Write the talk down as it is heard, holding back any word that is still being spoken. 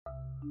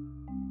Hey,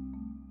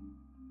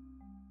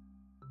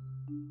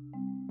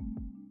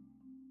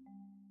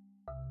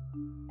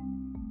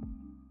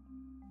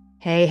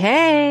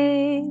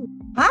 hey.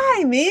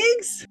 Hi,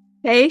 Migs.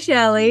 Hey,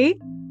 Shelley.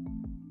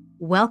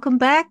 Welcome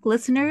back,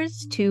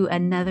 listeners, to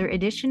another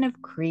edition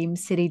of Cream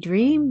City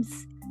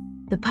Dreams,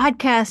 the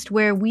podcast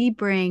where we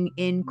bring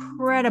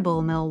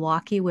incredible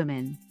Milwaukee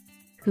women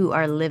who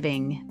are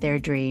living their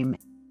dream.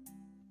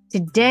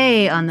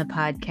 Today on the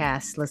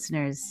podcast,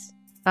 listeners,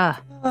 we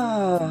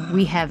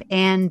Oh, have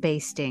Ann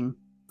Basting.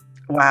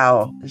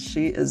 wow.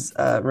 She is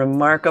a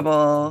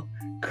remarkable,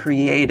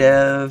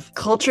 creative,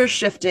 culture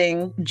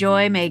shifting,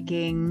 Joy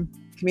making.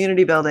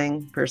 community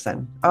building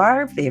person.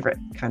 Our favorite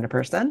kind of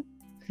person.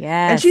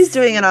 And she's Yes.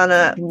 doing it on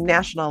a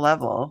national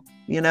level.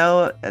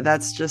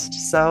 That's just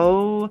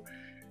so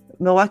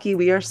Milwaukee.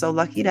 We are so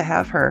lucky to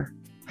have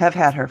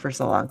had her for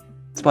so long.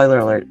 Spoiler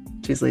alert,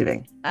 she's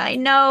leaving. I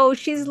know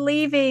she's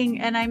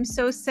leaving, and I'm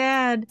so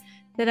sad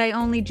that I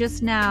only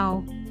just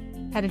now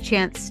had a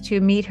chance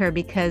to meet her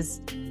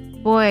because,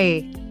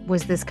 boy,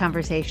 was this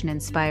conversation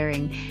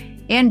inspiring.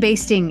 Ann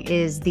Basting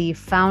is the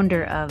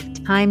founder of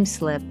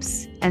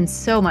TimeSlips and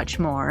so much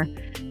more,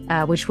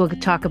 which we'll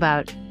talk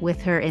about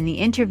with her in the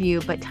interview.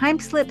 But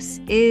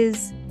TimeSlips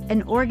is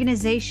an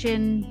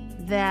organization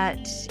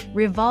that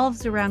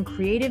revolves around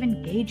creative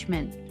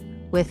engagement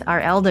with our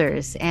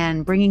elders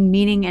and bringing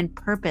meaning and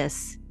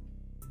purpose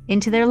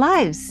into their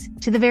lives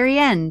to the very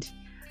end.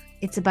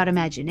 It's about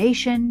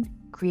imagination,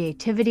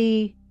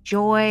 creativity,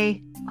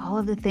 joy, all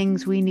of the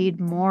things we need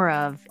more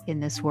of in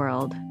this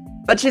world.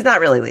 But she's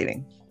not really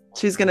leaving.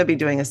 She's going to be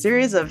doing a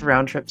series of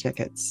round trip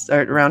trips,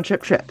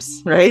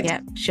 right? Yeah,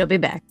 she'll be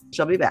back.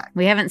 She'll be back.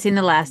 We haven't seen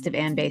the last of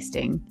Ann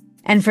Basting.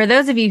 And for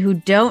those of you who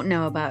don't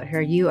know about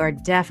her, you are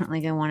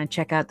definitely going to want to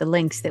check out the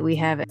links that we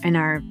have in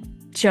our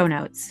show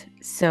notes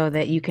so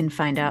that you can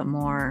find out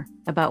more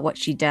about what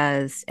she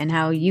does and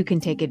how you can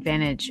take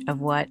advantage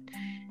of what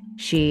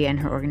she and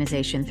her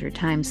organization through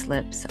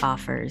TimeSlips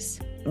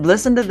offers.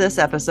 Listen to this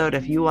episode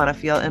if you want to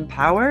feel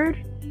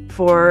empowered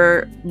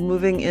for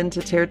moving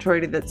into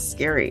territory that's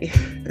scary,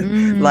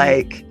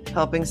 like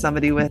helping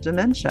somebody with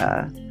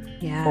dementia.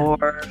 Yeah.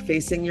 Or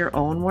facing your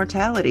own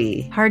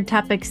mortality. Hard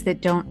topics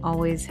that don't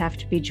always have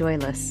to be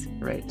joyless.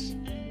 Right.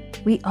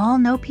 We all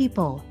know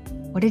people.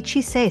 What did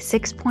she say?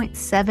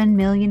 6.7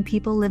 million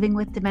people living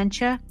with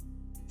dementia.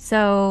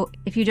 So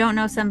if you don't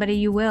know somebody,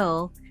 you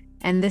will.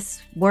 And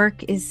this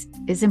work is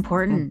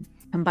important.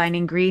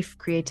 Combining grief,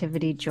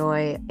 creativity,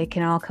 joy, it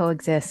can all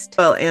coexist.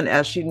 Well, and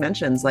as she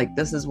mentions, like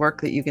this is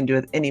work that you can do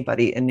with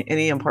anybody in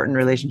any important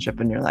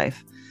relationship in your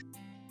life.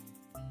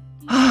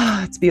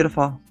 It's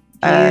beautiful.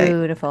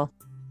 Beautiful.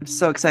 I'm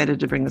so excited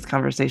to bring this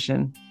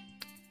conversation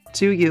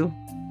to you,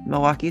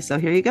 Milwaukee. So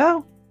here you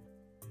go.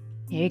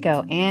 Here you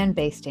go. Ann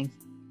Basting.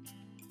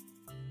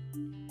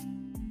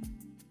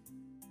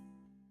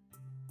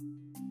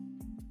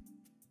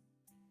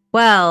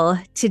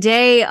 Well,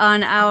 today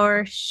on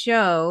our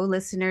show,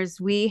 listeners,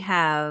 we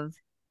have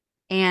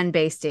Ann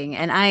Basting.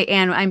 And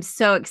I'm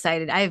so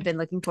excited. I've been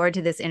looking forward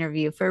to this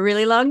interview for a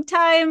really long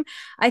time.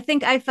 I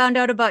think I found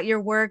out about your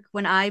work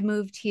when I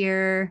moved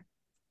here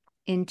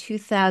in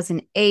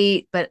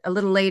 2008, but a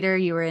little later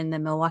you were in the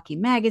Milwaukee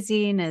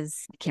Magazine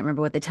as, I can't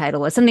remember what the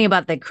title was, something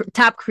about the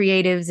top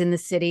creatives in the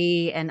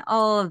city and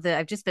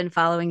I've just been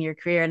following your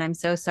career, and I'm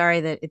so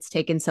sorry that it's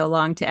taken so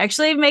long to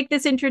actually make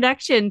this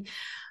introduction.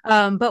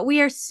 But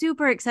we are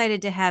super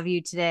excited to have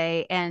you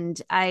today. And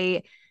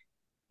I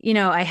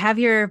have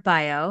your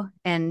bio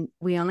and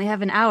we only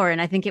have an hour,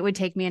 and I think it would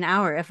take me an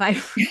hour if I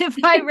if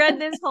I read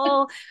this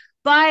whole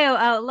bio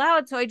out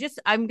loud. So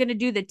I'm going to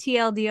do the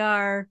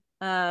TLDR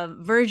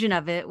version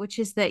of it, which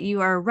is that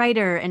you are a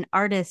writer, an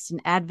artist,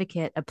 an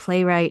advocate, a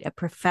playwright, a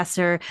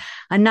professor,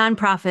 a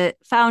nonprofit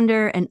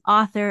founder, an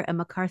author, a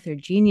MacArthur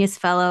Genius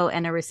Fellow,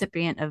 and a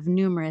recipient of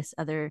numerous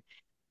other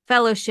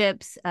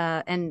fellowships,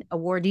 and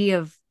awardee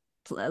of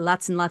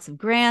lots and lots of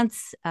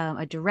grants,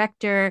 a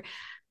director.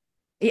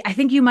 I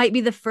think you might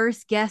be the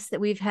first guest that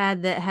we've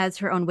had that has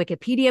her own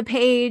Wikipedia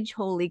page.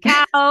 Holy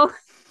cow.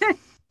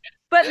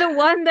 But the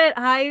one that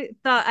I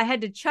thought I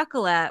had to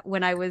chuckle at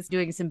when I was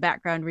doing some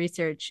background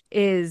research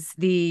is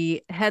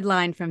the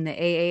headline from the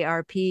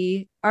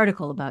AARP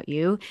article about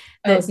you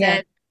that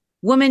said,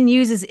 "Woman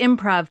uses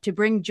improv to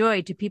bring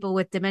joy to people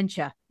with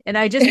dementia." And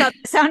I just thought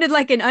it sounded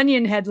like an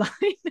Onion headline.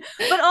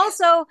 But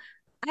also,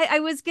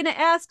 I was going to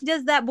ask,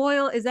 does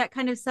that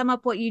kind of sum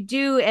up what you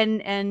do?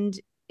 And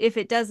if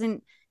it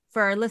doesn't,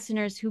 for our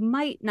listeners who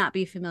might not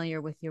be familiar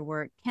with your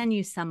work, can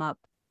you sum up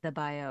the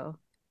bio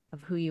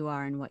of who you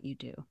are and what you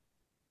do?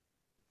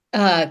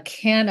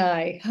 Can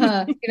I?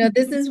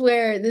 This is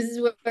where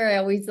I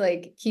always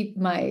like keep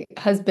my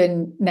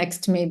husband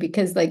next to me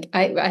because like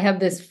I have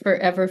this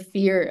forever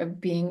fear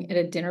of being at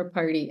a dinner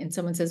party and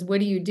someone says,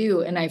 "What do you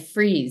do?" and I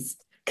freeze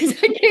because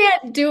I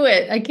can't do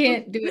it. I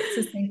can't do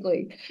it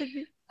succinctly.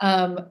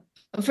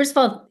 First of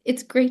all,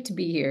 it's great to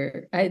be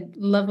here. I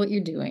love what you're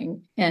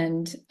doing,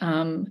 and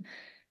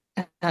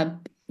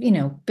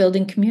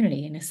building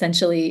community. And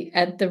essentially,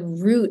 at the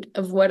root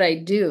of what I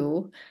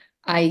do,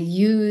 I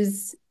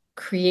use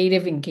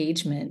creative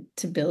engagement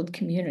to build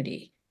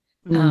community.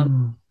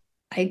 Mm.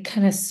 I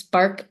kind of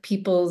spark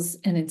people's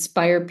and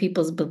inspire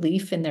people's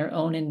belief in their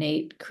own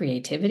innate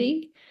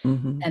creativity,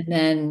 Mhm. and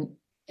then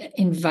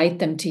invite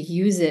them to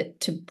use it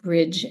to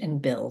bridge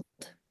and build.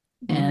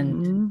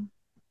 And Mhm.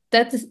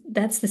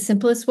 that's the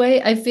simplest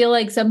way. I feel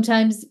like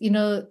sometimes,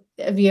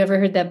 have you ever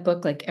heard that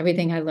book, like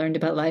Everything I Learned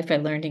About Life, I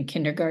Learned in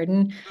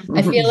Kindergarten?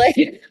 I feel Mhm.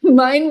 like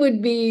mine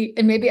would be,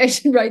 and maybe I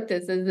should write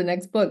this as the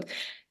next book.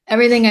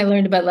 Everything I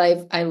learned about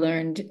life, I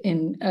learned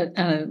in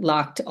a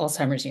locked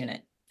Alzheimer's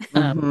unit.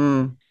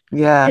 Mhm.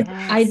 Yeah.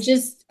 I Yes.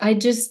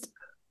 just,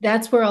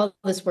 that's where all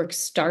this work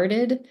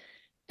started.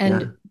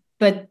 Yeah.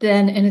 But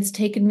then, and it's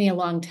taken me a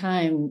long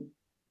time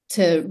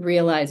to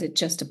realize it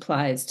just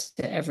applies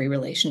to every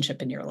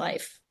relationship in your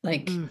life.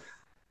 Like Mm.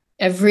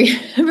 every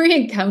every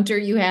encounter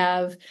you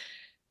have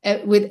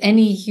with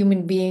any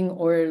human being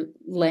or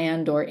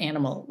land or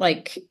animal,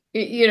 like,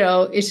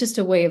 it's just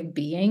a way of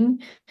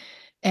being.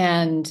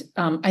 And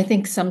I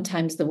think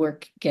sometimes the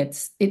work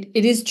it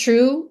is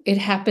true. It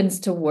happens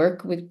to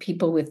work with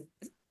people with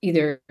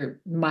either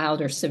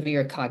mild or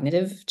severe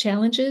cognitive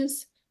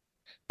challenges,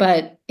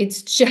 but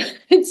it's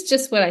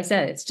just what I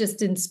said. It's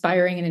just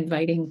inspiring and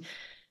inviting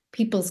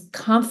people's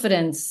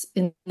confidence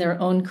in their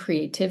own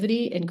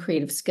creativity and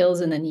creative skills,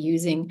 and then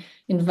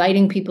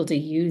inviting people to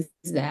use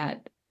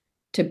that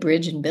to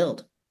bridge and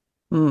build.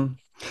 Mm.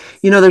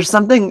 There's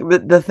something,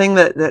 the thing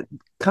that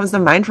comes to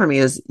mind for me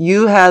is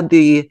you had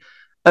the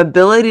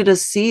ability to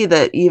see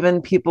that even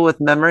people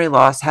with memory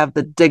loss have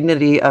the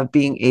dignity of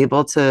being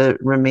able to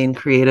remain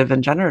creative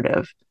and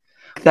generative.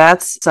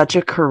 That's such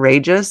a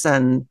courageous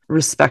and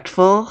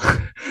respectful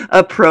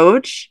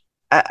approach.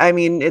 I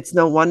mean, it's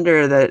no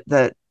wonder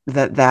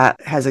that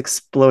has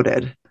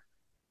exploded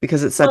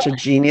because it's such a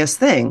genius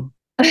thing.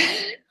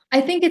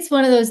 I think it's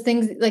one of those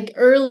things, like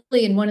early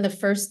in one of the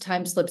first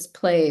TimeSlips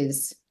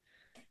plays,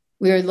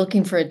 we were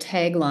looking for a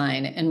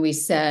tagline and we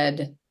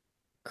said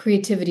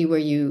creativity where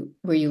you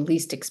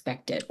least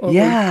expect it, or where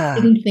you Yeah,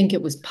 didn't think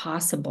it was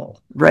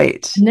possible.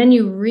 right. And then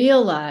you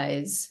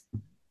realize,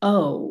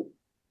 oh,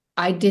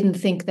 I didn't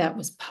think that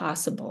was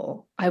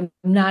possible. I'm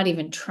not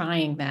even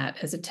trying that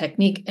as a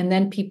technique. And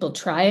then people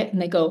try it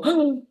and they go,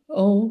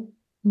 oh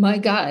my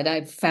God,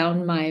 I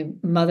found my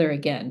mother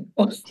again.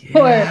 Or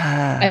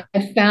Yeah.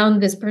 I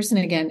found this person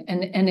again.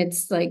 And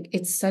it's like,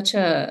 it's such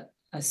a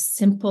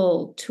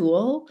simple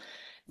tool.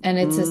 And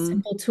it's a Mm-hmm.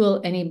 simple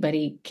tool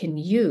anybody can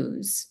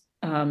use.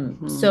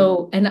 Mm-hmm.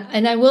 So,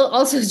 and I will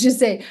also just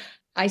say,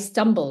 I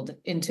stumbled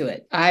into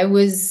it. I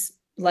was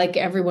like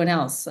everyone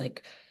else,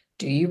 like,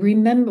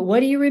 what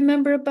do you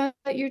remember about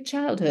your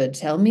childhood?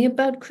 Tell me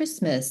about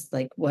Christmas.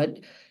 Like what,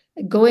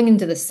 going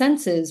into the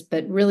senses,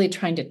 but really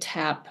trying to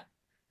tap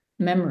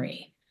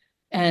memory,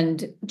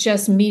 and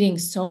just meeting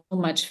so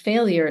much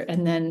failure,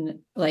 and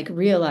then like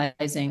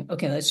realizing,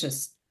 okay, let's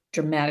just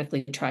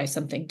dramatically try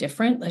something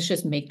different. Let's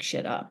just make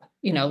shit up,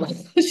 like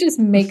let's just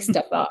make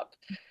stuff up.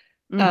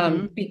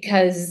 Mm-hmm.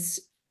 Because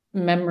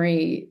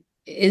memory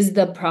is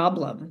the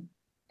problem.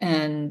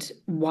 And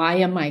why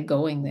am I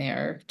going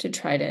there to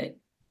try to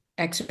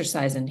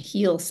exercise and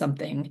heal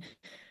something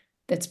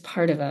that's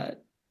part of a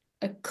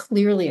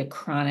clearly a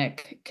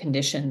chronic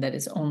condition that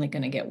is only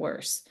going to get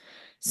worse? Right.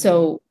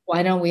 So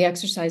why don't we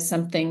exercise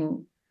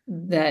something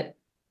that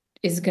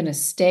is going to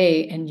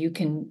stay, and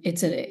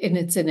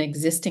it's an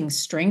existing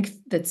strength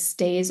that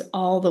stays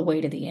all the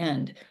way to the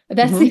end.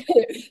 Mm-hmm.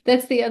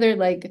 That's the other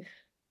like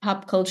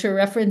pop culture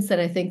reference that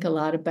I think a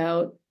lot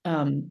about,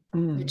 Mm.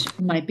 which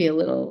might be a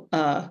little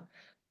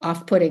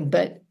off-putting,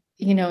 but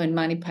in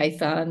Monty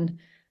Python,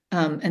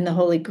 and the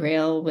Holy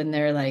Grail, when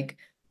they're like,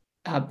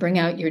 bring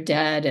out your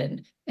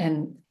dead,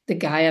 and the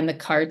guy on the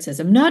cart says,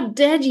 I'm not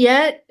dead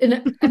yet.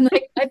 And I'm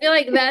like, I feel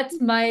like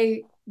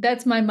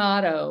that's my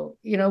motto.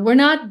 We're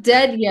not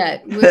dead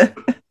yet.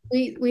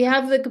 We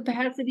have the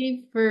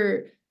capacity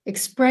for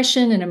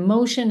expression and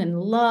emotion and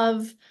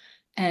love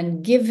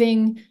and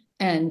giving,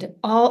 and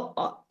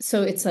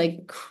so it's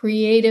like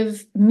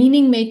creative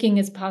meaning making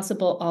is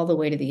possible all the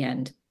way to the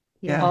end,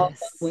 Yeah. all the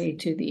Yes. way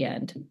to the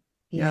end.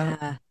 Yeah.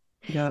 Yeah.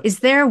 Yeah. Is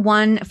there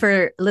one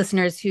for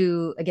listeners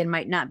who, again,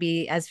 might not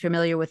be as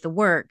familiar with the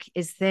work?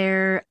 Is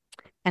there,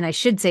 and I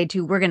should say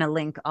too, we're going to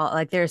link all,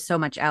 like there's so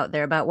much out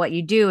there about what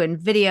you do and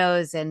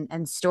videos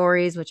and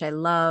stories, which I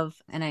love.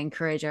 And I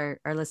encourage our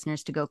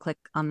listeners to go click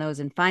on those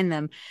and find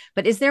them.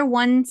 But is there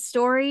one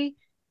story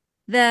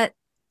that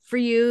for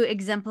you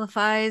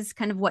exemplifies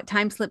kind of what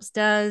TimeSlips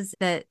does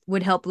that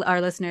would help our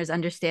listeners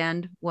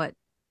understand what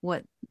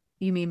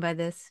you mean by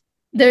this?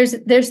 There's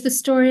the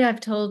story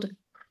I've told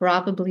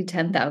probably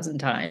 10,000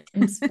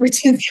 times,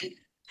 which is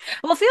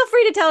Well, feel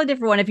free to tell a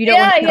different one if you don't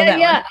want yeah, to tell yeah, that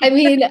one. yeah. I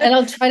mean, and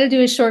I'll try to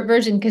do a short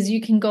version, because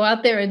you can go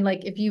out there and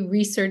like if you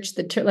research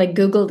like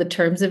Google the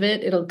terms of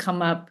it, it'll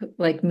come up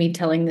like me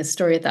telling this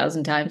story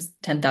 1,000 times,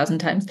 10,000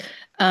 times.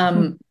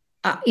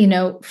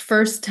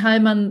 First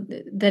time on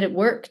that it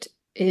worked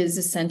is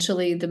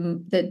essentially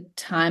the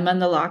time on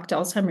the locked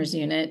Alzheimer's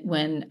unit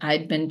when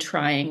I'd been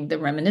trying the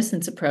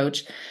reminiscence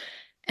approach.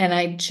 And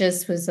I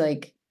just was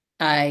like,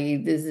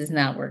 this is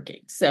not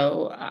working.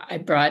 So I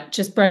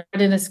just brought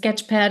in a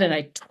sketch pad and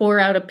I tore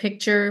out a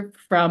picture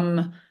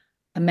from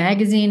a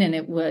magazine, and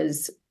it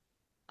was,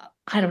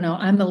 I don't know,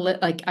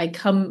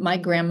 my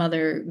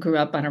grandmother grew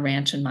up on a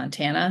ranch in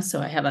Montana, so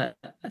I have a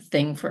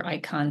thing for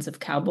icons of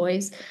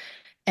cowboys.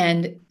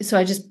 And so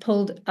I just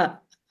pulled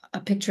up a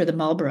picture of the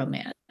Marlboro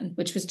Man,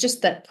 which was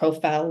just that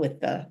profile with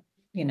the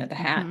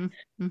hat.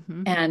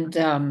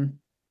 And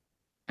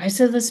I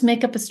said, let's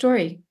make up a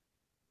story.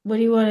 What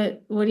do you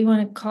want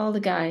to call the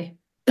guy?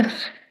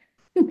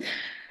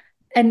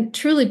 And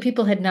truly,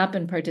 people had not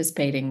been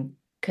participating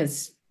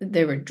because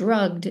they were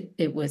drugged.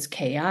 It was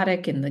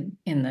chaotic in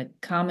the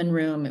common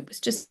room. It was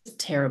just a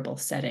terrible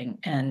setting.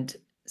 And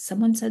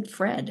someone said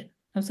Fred.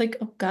 I was like,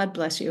 oh, God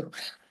bless you.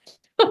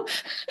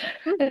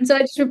 And so I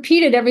just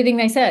repeated everything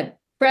they said.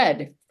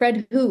 Fred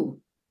who?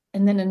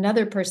 And then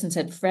another person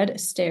said Fred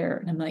Astaire.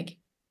 And I'm like,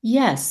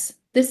 yes,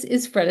 this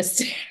is Fred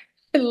Astaire.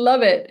 I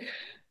love it.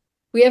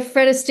 We have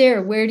Fred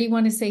Astaire. Where do you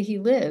want to say he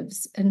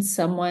lives? And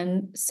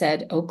someone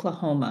said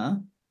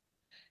Oklahoma.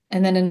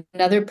 And then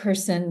another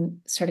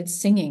person started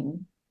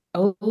singing,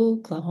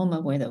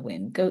 Oklahoma, where the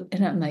wind goes.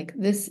 And I'm like,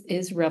 this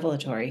is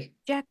revelatory.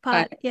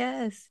 Jackpot.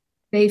 Yes.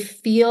 They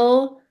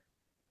feel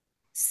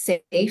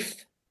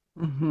safe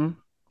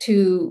to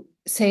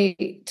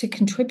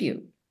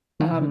contribute.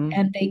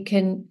 And they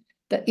can,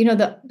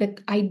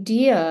 the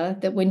idea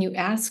that when you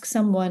ask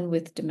someone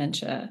with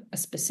dementia a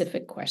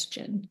specific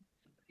question,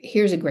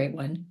 here's a great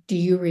one. Do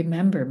you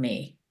remember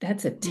me?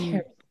 That's a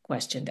terrible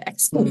question to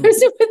ask a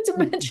person with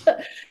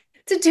dementia.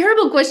 It's a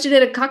terrible question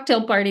at a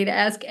cocktail party to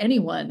ask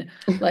anyone.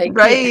 Like,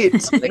 right.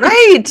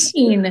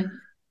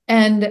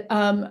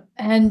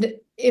 And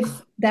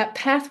if that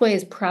pathway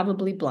is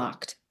probably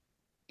blocked,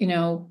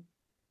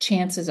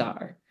 chances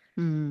are.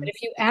 But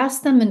if you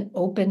ask them an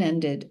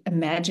open-ended,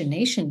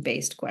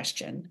 imagination-based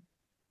question,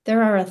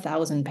 there are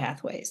 1,000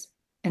 pathways.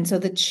 And so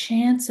the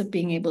chance of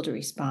being able to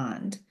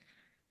respond,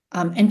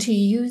 and to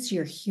use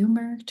your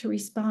humor to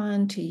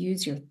respond, to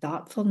use your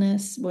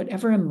thoughtfulness,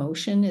 whatever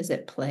emotion is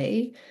at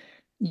play,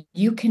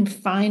 you can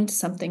find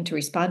something to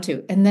respond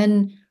to. And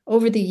then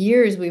over the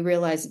years, we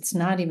realize it's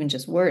not even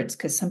just words,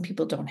 because some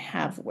people don't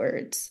have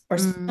words, or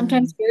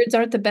sometimes words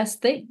aren't the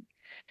best thing.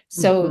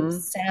 So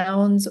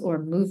sounds or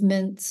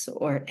movements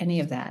or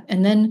any of that.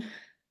 And then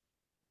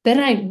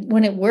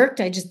when it worked,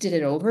 I just did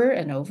it over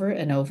and over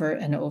and over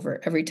and over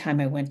every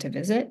time I went to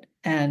visit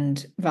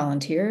and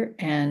volunteer.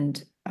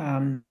 And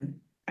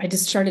I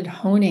just started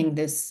honing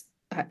this.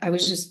 I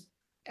was just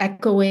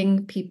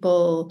echoing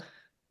people.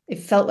 It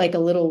felt like a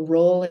little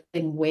rolling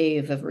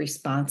wave of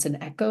response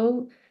and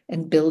echo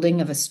and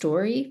building of a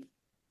story.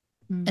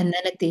 And then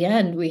at the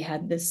end, we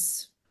had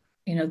this,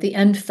 the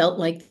end felt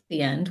like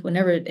the end.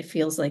 Whenever it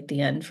feels like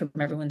the end from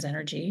everyone's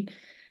energy,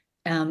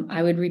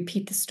 I would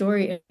repeat the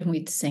story and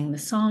we'd sing the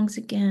songs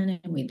again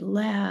and we'd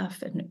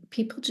laugh, and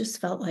people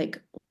just felt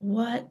like,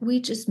 what?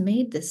 We just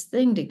made this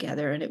thing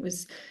together. And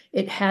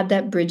it had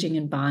that bridging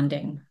and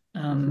bonding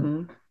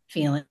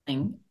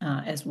feeling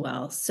as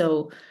well.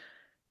 So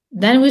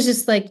then it was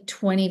just like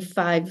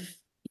 25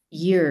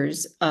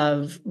 years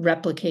of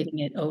replicating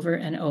it over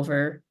and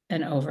over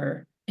and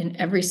over in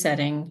every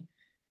setting,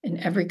 in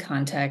every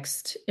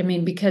context. I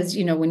mean, because,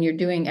 when you're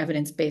doing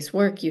evidence-based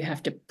work, you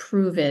have to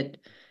prove it.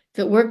 If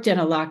it worked in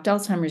a locked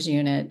Alzheimer's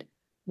unit,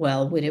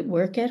 well, would it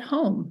work at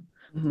home?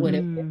 Would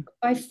it work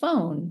by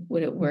phone?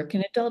 Would it work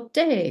in adult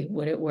day?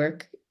 Would it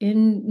work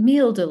in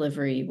meal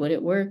delivery? Would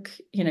it work,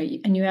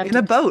 and you have in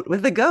a boat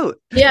with a goat?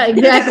 Yeah,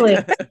 exactly.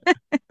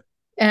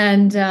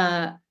 And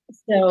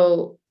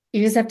so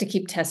you just have to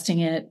keep testing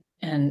it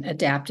and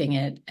adapting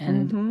it.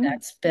 And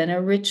that's been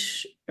a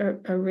rich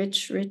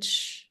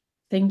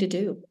thing to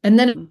do. And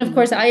then, of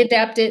course, I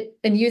adapt it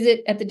and use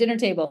it at the dinner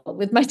table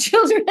with my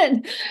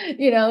children,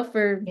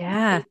 for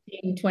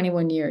 15,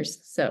 21 years.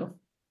 So.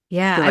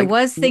 Yeah, I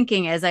was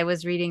thinking as I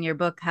was reading your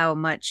book how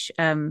much,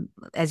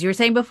 as you were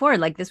saying before,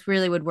 like this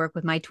really would work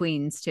with my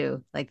tweens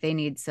too. Like they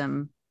need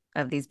some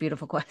of these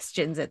beautiful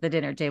questions at the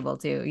dinner table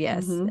too.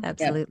 Yes,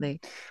 absolutely.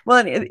 Yeah.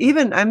 Well, and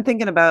even I'm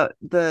thinking about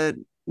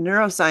the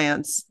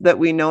neuroscience that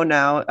we know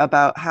now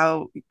about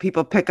how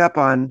people pick up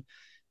on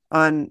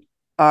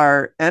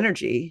our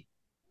energy.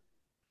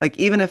 Like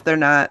even if they're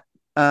not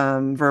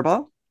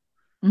verbal,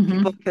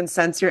 people can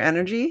sense your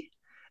energy.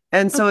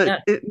 And so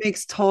it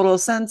makes total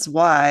sense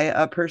why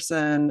a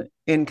person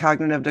in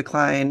cognitive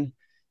decline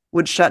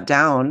would shut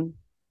down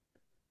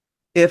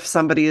if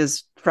somebody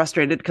is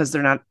frustrated because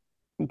they're not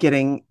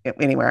getting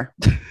anywhere,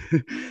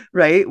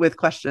 right? With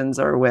questions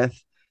or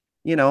with,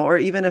 or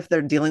even if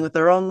they're dealing with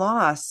their own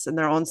loss and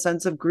their own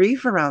sense of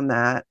grief around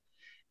that.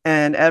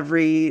 And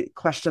every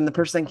question the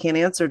person can't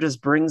answer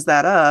just brings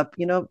that up,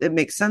 it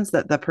makes sense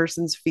that the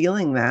person's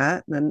feeling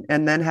that and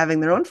then having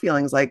their own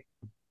feelings like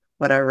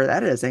whatever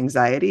that is,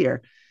 anxiety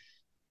or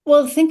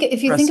well, if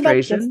you think about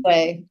it this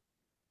way,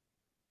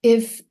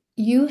 if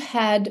you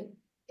had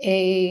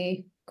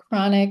a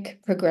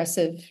chronic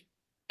progressive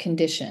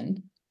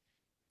condition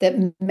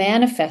that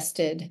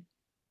manifested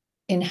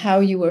in how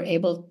you were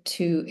able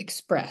to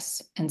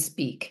express and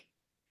speak,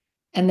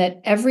 And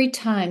that every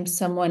time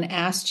someone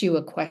asked you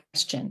a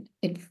question,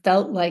 it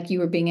felt like you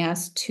were being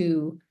asked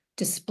to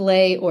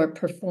display or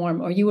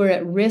perform, or you were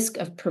at risk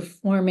of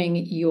performing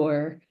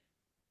your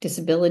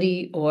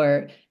disability,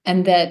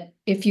 and that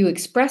if you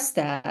express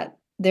that,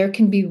 there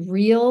can be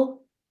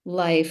real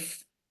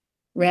life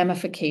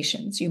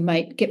ramifications. You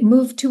might get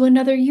moved to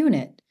another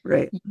unit.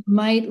 Right. You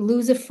might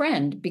lose a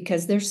friend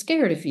because they're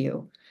scared of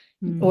you,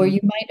 or Mhm. you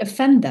might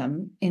offend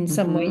them in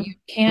some way you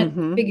can't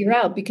Mm-hmm. figure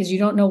out because you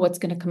don't know what's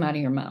going to come out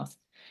of your mouth.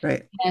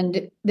 Right.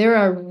 And there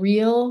are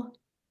real,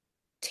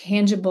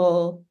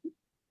 tangible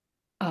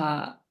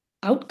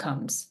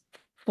outcomes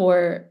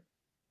for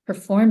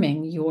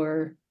performing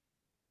your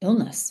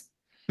illness.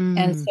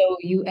 And Mm. so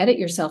you edit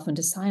yourself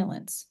into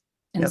silence.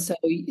 And Yep. so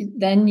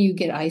then you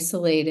get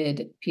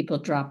isolated, people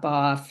drop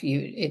off,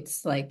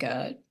 it's like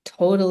a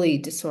totally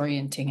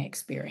disorienting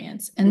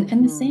experience. And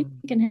the same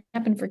Mm-hmm. can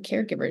happen for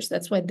caregivers.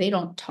 That's why they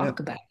don't talk Yep.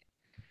 about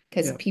it,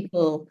 because Yep.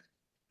 people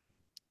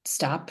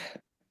stop,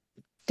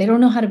 they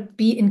don't know how to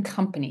be in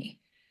company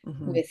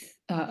Mm-hmm. with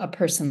a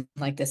person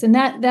like this. And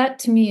that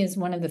to me is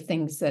one of the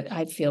things that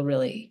I feel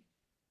really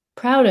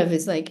proud of,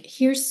 is like,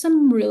 here's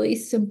some really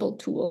simple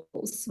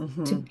tools to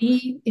Mm-hmm.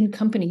 be in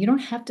company. You don't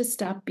have to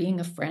stop being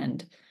a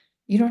friend.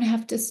 You don't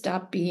have to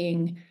stop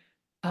being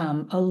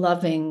a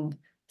loving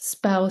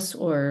spouse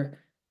or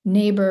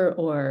neighbor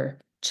or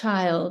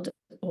child,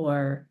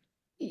 or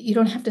you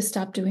don't have to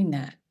stop doing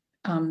that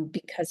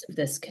because of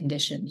this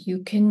condition. You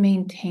can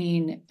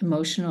maintain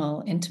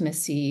emotional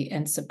intimacy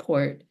and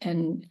support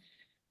and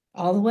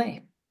all the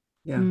way.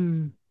 Yeah.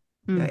 Mm.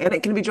 Yeah. Mm. And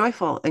it can be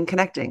joyful and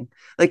connecting.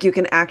 Like you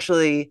can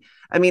actually,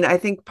 I mean, I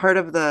think part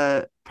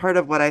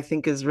of what I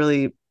think is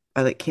really,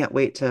 I like can't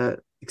wait to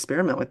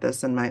experiment with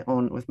this in my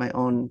own, with my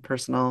own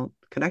personal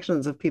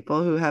connections of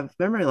people who have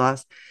memory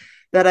loss.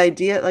 That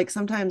idea, like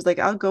sometimes like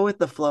I'll go with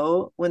the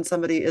flow when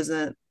somebody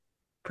isn't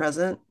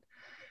present,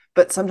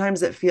 but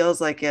sometimes it feels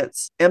like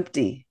it's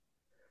empty,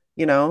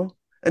 you know?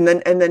 And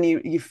then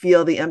you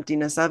feel the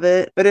emptiness of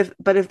it. But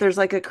if there's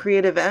like a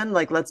creative end,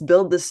 like let's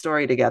build this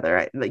story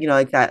together,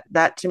 like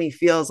that to me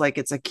feels like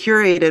it's a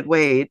curated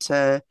way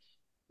to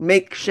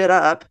make shit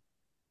up,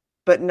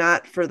 but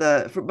not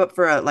but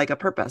for a like a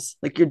purpose.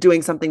 Like you're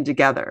doing something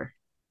together.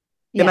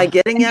 Am I Yeah.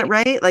 getting it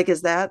right? Like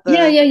is that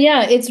Yeah, the yeah,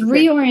 yeah. It's okay.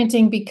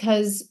 reorienting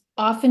because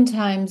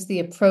oftentimes the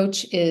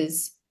approach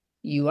is,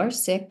 you are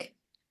sick.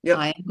 Yep.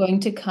 I am going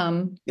to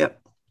come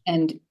Yep.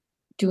 and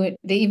do it.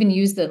 They even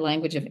use the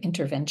language of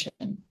intervention,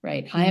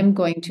 right? I Mm. am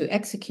going to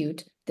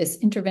execute this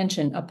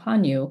intervention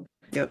upon you,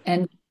 Yep.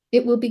 and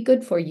it will be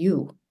good for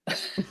you.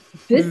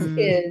 This Mm.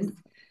 is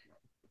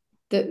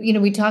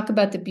we talk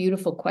about the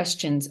beautiful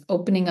questions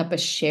opening up a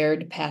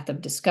shared path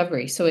of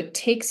discovery. So it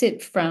takes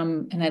it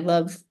from, and I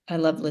love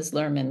Liz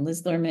Lerman.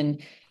 Liz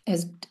Lerman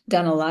has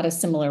done a lot of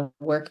similar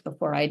work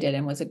before I did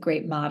and was a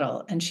great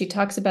model. And she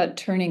talks about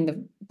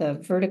turning the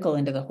vertical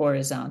into the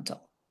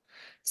horizontal.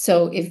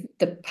 So if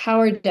the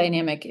power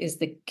dynamic is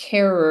the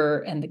carer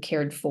and the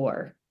cared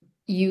for,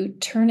 you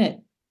turn it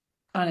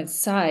on its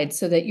side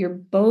so that you're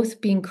both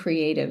being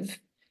creative.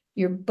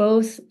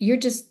 You're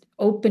just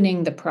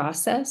opening the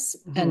process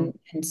Mm-hmm.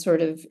 and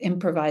sort of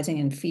improvising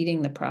and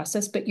feeding the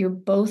process, but you're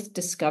both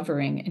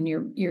discovering, and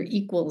you're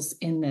equals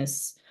in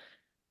this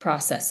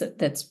process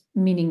that's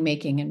meaning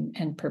making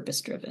and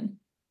purpose driven.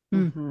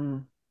 Mm. Mm-hmm.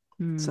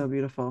 Mm. So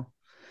beautiful.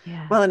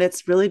 Yeah. Well, and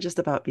it's really just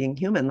about being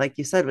human, like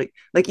you said,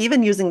 like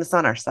even using this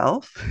on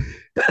ourselves,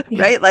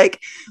 Yeah. right? Like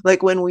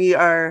when we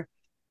are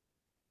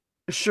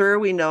sure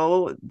we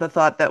know the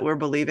thought that we're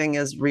believing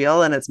is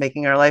real and it's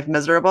making our life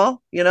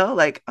miserable,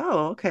 like,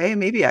 oh, okay,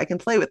 maybe I can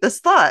play with this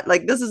thought.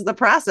 Like this is the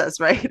process,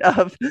 right?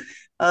 Of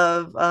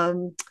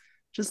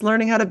just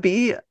learning how to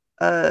be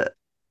a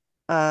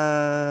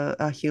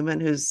human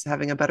who's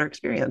having a better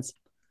experience.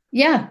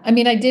 Yeah, I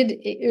mean,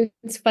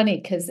 it's funny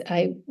because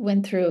I'm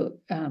going through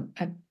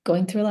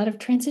a lot of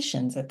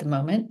transitions at the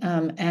moment.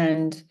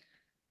 And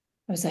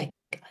I was like,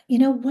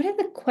 what are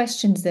the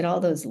questions that all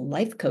those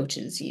life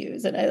coaches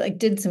use? And I like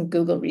did some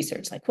Google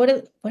research, like what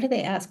do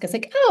they ask? I was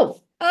like,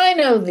 oh, I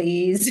know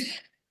these.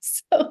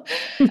 So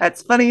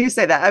That's funny you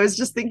say that. I was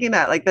just thinking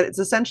that, like, that it's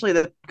essentially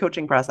the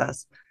coaching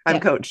process. I'm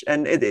yeah, coach,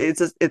 and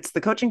it's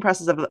the coaching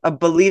process of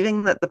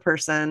believing that the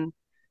person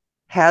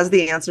has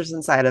the answers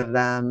inside of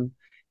them,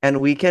 and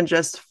we can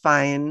just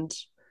find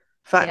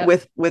yep,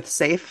 with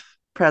safe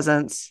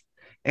presence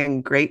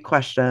and great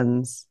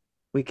questions,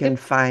 we can yep,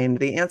 find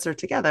the answer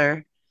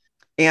together.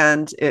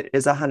 And it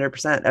is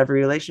 100%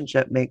 every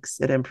relationship makes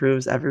it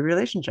improves every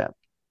relationship.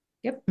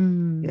 yep,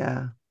 Mm.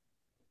 Yeah.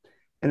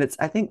 And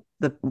I think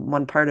the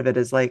one part of it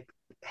is like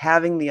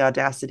having the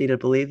audacity to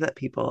believe that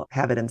people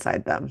have it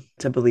inside them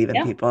to believe in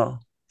yeah, people.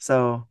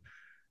 So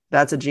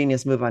that's a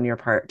genius move on your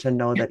part to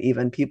know that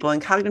even people in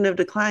cognitive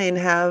decline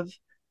have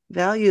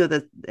value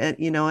that,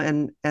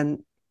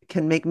 and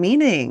can make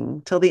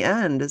meaning till the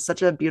end is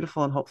such a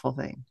beautiful and hopeful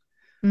thing.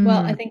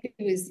 Well, I Mm. think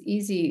it was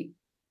easy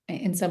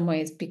in some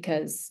ways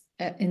because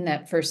in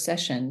that first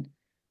session,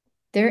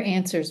 their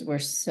answers were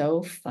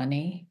so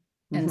funny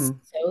and Mm-hmm.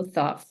 so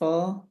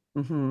thoughtful.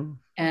 Mm-hmm.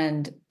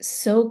 and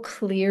so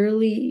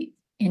clearly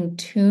in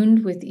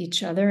tuned with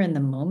each other in the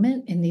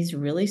moment in these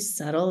really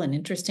subtle and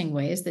interesting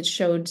ways that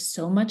showed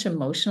so much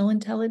emotional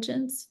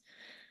intelligence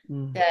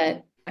Mm.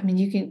 that, I mean,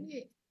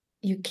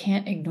 you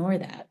can't ignore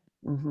that.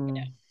 Mm-hmm.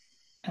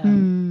 Um,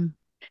 Mm.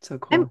 So I'm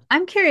cool.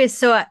 I'm curious.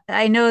 So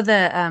I know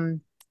the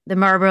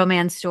Marlboro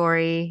Man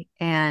story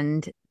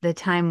and the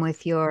time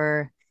with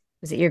your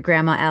was it your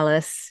grandma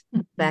Alice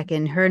back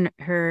in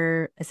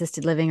her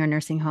assisted living or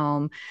nursing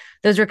home.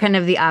 Those were kind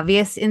of the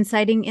obvious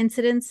inciting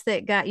incidents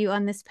that got you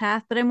on this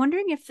path. But I'm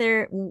wondering if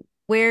there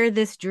where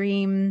this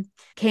dream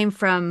came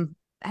from.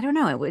 I don't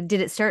know.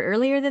 Did it start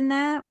earlier than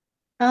that?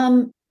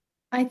 um,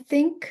 I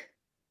think,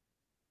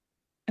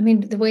 I mean,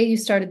 the way you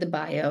started the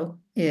bio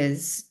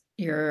is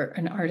you're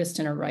an artist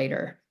and a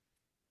writer,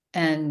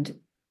 and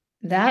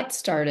that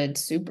started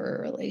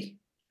super early.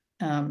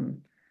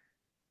 Um,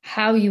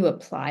 how you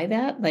apply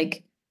that,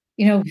 like,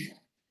 you know,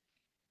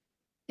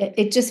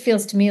 it just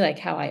feels to me like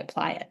how I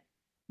apply it.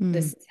 Mm.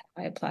 This is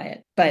how I apply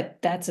it. But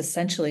that's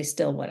essentially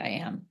still what I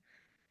am.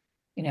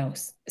 You know,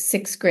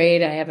 sixth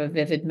grade, I have a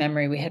vivid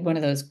memory. We had one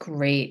of those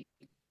great,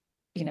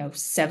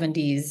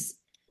 70s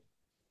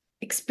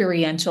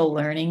experiential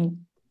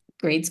learning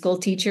grade school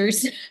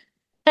teachers.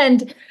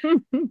 And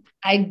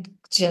I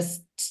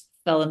just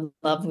fell in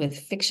love with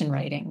fiction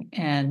writing.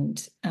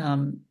 And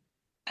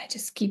I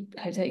just keep,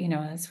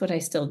 that's what I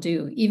still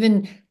do.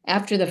 Even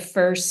after that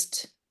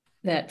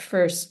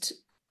first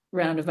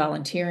round of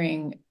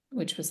volunteering,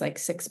 which was like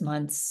 6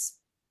 months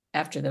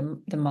after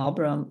the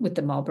Marlboro, with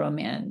the Marlboro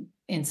Man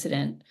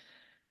incident,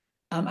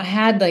 I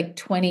had like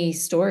 20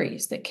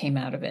 stories that came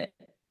out of it.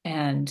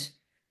 And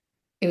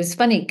it was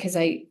funny because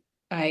I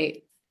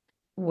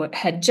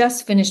had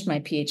just finished my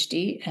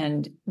PhD.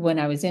 And when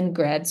I was in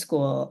grad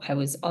school, I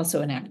was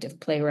also an active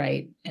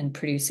playwright and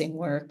producing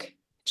work,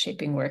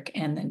 shaping work,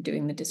 and then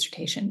doing the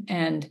dissertation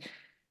and,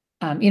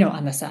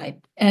 on the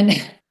side. And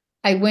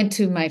I went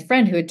to my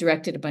friend who had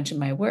directed a bunch of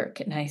my work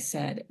and I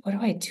said, what do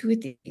I do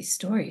with these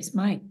stories?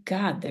 My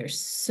God,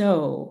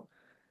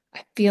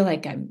 I feel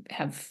like I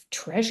have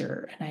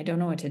treasure and I don't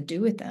know what to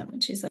do with them.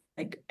 And she's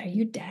like, are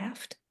you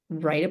daft?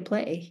 Write a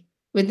play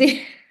with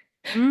the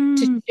to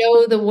Mm.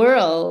 show the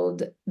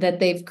world that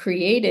they've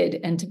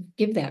created and to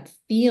give that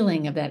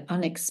feeling of that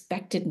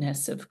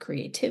unexpectedness of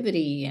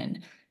creativity.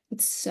 And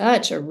it's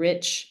such a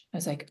rich, I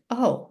was like,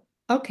 oh,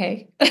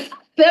 okay,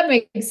 that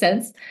makes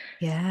sense. So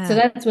Yeah.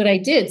 that's what I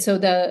did. So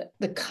the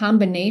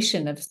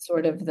combination of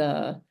sort of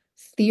the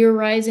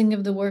theorizing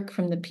of the work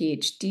from the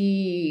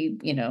PhD,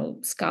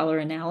 scholar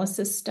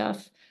analysis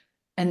stuff,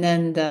 and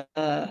then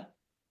the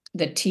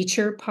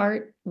teacher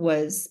part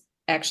was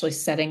actually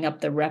setting up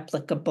the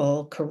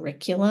replicable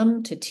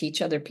curriculum to teach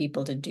other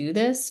people to do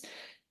this.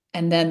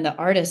 And then the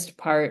artist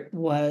part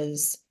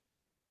was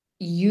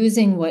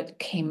using what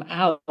came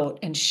out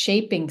and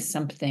shaping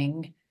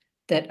something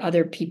that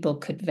other people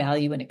could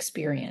value and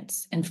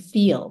experience and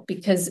feel.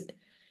 Because,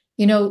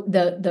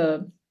 those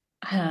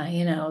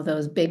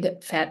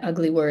big, fat,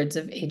 ugly words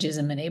of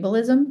ageism and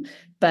ableism,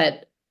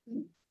 but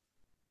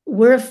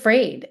we're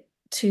afraid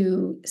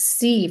to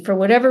see, for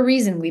whatever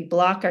reason, we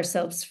block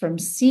ourselves from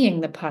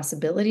seeing the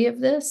possibility of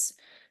this.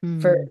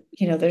 Mm.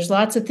 There's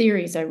lots of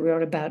theories I've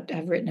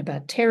written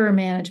about terror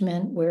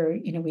management where,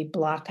 we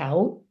block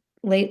out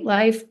late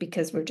life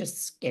because we're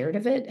just scared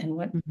of it and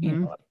what,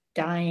 Hmm.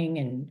 dying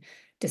and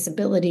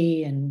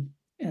disability and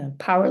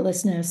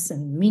powerlessness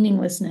and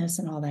meaninglessness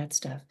and all that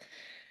stuff.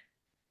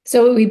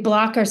 So we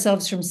block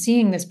ourselves from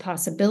seeing this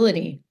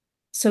possibility.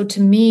 So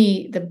to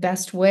me, the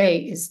best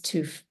way is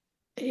to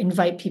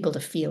invite people to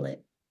feel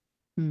it.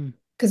 Mm.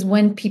 Because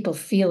when people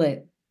feel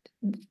it,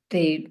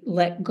 they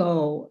let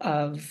go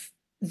of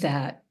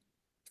that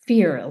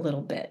fear a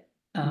little bit.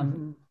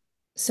 Mm-hmm.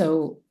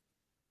 So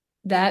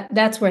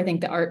that's where I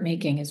think the art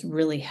making is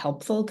really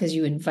helpful because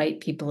you invite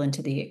people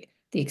into the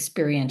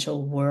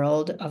experiential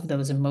world of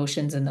those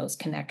emotions and those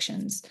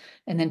connections.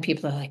 And then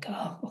people are like,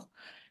 oh,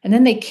 and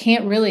then they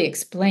can't really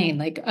explain.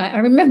 Like I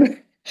remember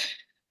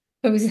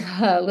it was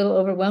a little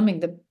overwhelming,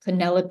 the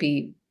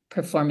Penelope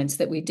performance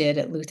that we did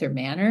at Luther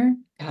Manor.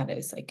 God, it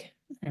was like,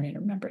 I don't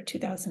even remember,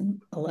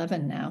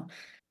 2011 now.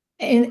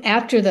 And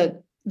after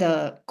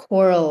the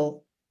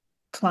choral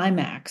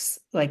climax,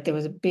 like there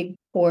was a big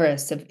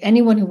chorus of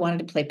anyone who wanted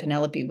to play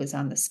Penelope was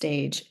on the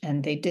stage,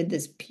 and they did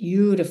this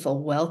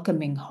beautiful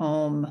welcoming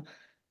home,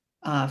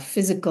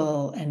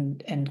 physical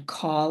and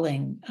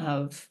calling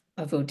of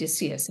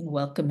Odysseus and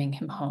welcoming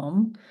him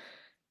home.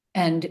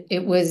 And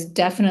it was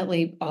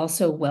definitely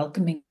also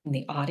welcoming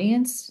the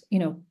audience,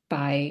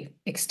 by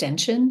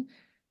extension.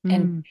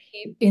 And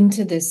Mm.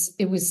 into this,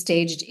 it was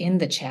staged in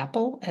the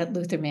chapel at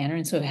Luther Manor.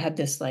 And so it had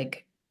this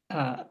like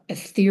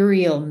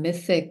ethereal,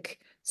 mythic,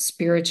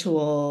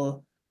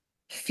 spiritual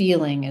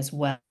feeling as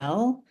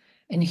well.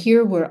 And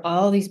here were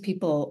all these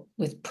people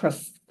with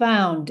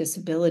profound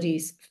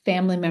disabilities,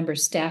 family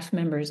members, staff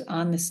members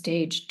on the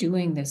stage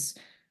doing this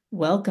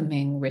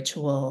welcoming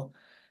ritual,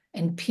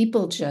 and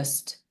people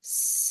just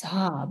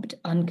sobbed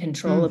Mm.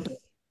 uncontrollably.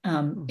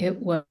 Mm-hmm. It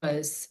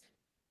was,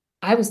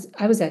 I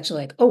was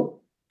actually like, oh,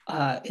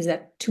 is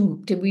that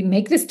too, did we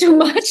make this too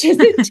much? Is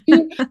it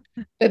too?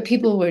 But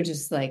people were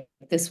just like,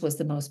 this was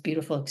the most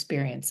beautiful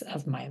experience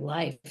of my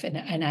life.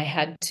 And I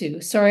had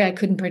to, sorry, I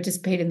couldn't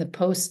participate in the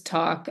post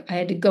talk. I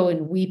had to go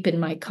and weep in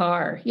my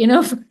car,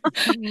 but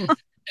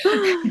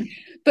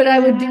I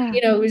would do,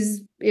 Yeah.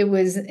 it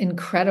was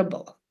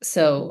incredible.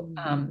 So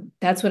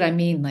that's what I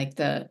mean. Like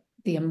the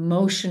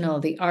emotional,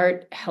 the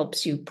art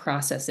helps you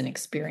process and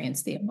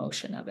experience the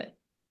emotion of it.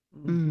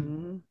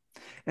 Mm-hmm.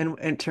 And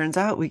it turns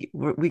out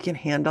we can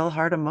handle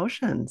hard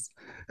emotions,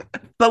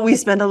 but we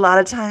spend a lot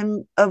of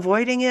time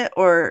avoiding it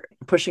or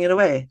pushing it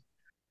away.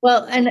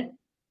 Well, and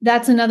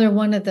that's another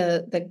one of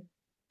the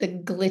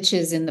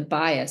glitches in the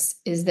bias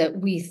is that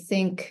we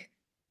think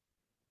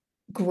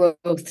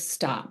growth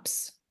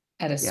stops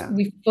at us. Yeah.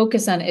 We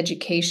focus on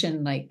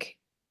education, like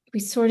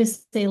we sort of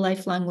say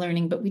lifelong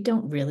learning, but we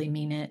don't really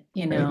mean it,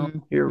 Right.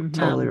 You're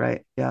totally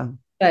right. Yeah.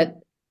 But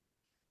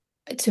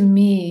to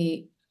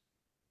me,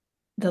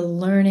 the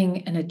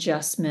learning and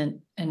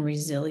adjustment and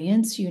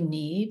resilience you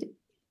need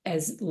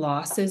as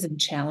losses and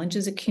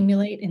challenges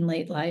accumulate in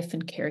late life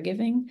and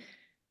caregiving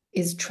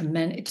is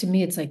tremendous. To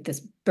me, it's like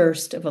this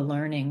burst of a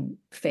learning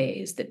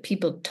phase that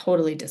people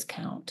totally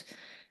discount.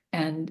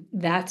 And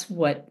that's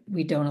what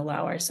we don't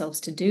allow ourselves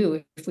to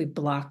do. If we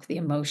block the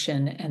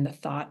emotion and the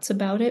thoughts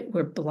about it,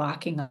 we're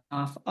blocking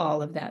off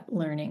all of that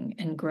learning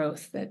and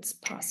growth that's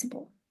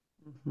possible.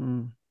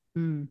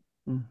 Mm-hmm.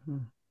 Mm-hmm.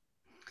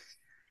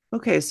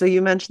 Okay, so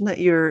you mentioned that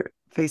you're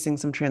facing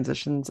some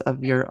transitions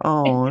of your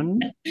own.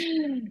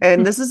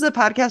 And this is a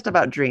podcast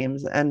about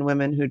dreams and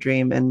women who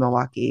dream in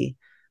Milwaukee.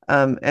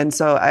 And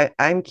so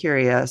I'm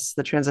curious,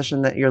 the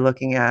transition that you're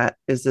looking at,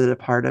 is it a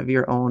part of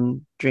your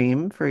own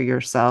dream for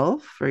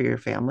yourself, for your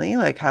family?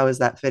 Like, how is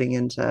that fitting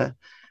into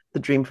the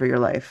dream for your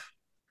life?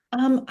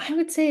 I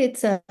would say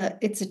it's a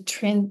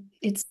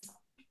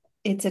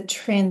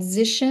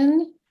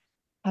transition.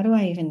 How do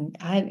I even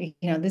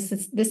this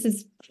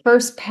is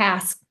first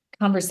pass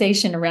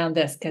conversation around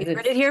this because You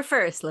heard it here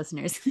first,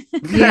 listeners.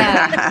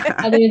 yeah,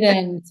 other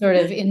than sort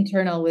of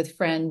internal with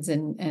friends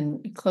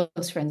and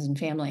close friends and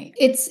family.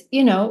 It's,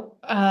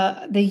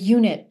 the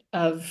unit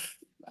of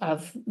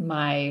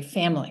my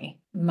family.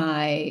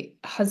 My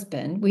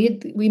husband,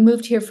 we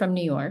moved here from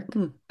New York.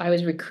 Hmm. I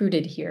was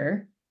recruited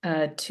here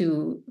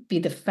to be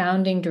the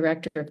founding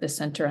director of the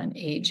Center on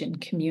Age and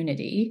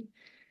Community,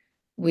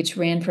 which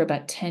ran for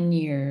about 10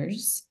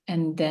 years.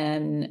 And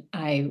then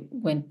I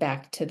went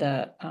to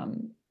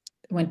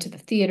the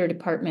theater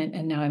department,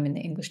 and now I'm in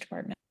the English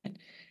department.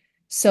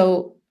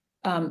 So,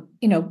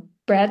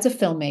 Brad's a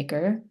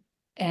filmmaker,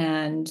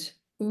 and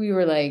we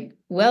were like,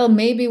 well,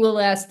 maybe we'll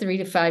last 3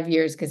 to 5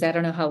 years because I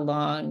don't know how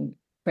long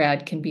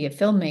Brad can be a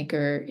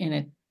filmmaker in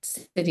a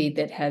city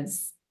that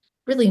has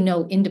really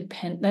no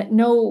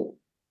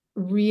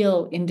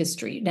real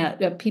industry. Now,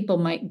 people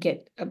might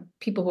get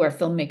people who are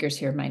filmmakers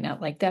here might not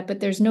like that,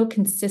 but there's no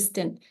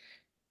consistent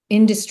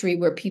industry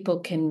where people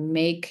can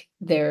make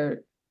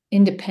their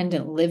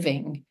independent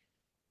living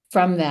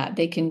from that.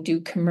 They can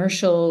do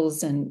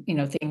commercials and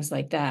things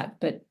like that,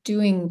 but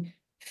doing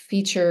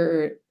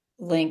feature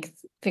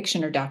length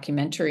fiction or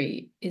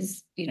documentary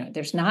is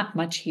there's not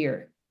much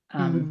here.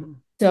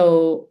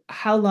 So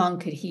how long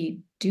could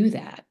he do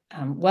that?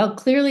 Well,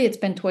 clearly it's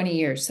been 20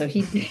 years, so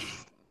he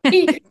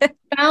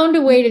found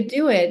a way to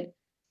do it.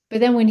 But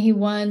then when he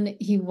won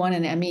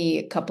an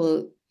Emmy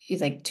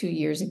like 2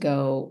 years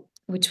ago,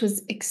 which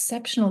was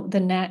exceptional. The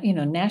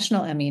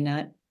national Emmy,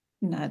 not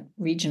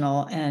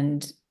regional,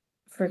 and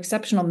for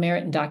exceptional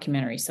merit in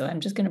documentary. So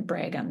I'm just going to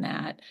brag on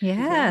that. Yeah.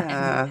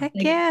 Yeah. Heck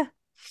yeah.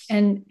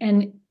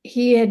 And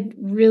he had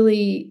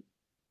really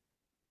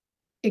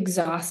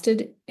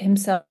exhausted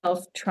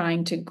himself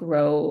trying to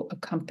grow a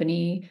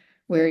company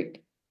where,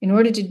 in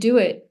order to do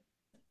it,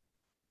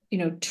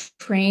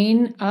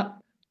 train up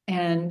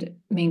and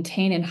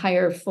maintain and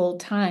hire full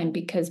time,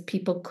 because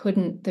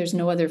there's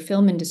no other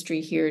film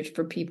industry here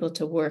for people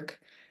to work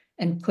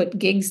and put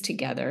gigs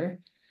together.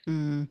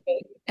 And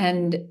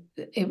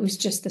it was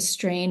just, the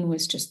strain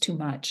was just too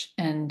much.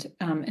 And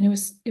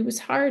it was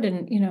hard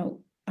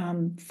and,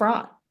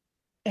 fraught.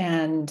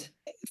 And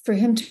for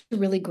him to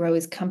really grow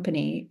his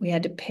company, we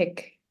had to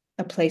pick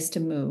a place to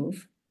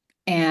move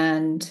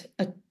and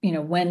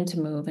when to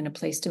move and a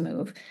place to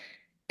move.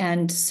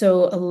 And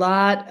so a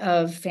lot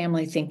of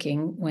family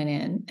thinking went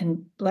in,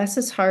 and bless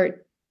his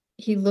heart,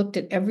 he looked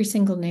at every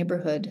single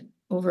neighborhood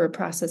over a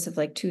process of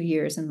like 2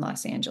 years in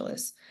Los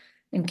Angeles,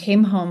 and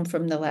came home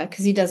from the lab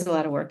because he does a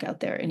lot of work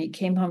out there. And he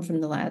came home from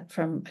the lab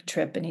from a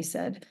trip, and he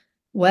said,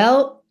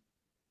 well,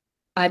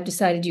 I've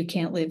decided you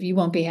can't live. You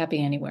won't be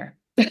happy anywhere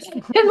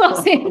in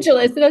Los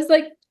Angeles. And I was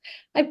like,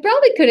 I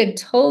probably could have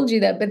told you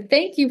that, but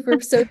thank you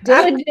for so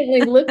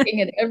diligently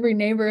looking at every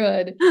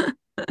neighborhood.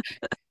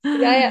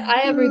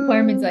 I have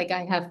requirements, like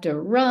I have to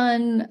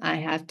run, I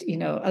have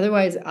to,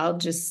 otherwise I'll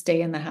just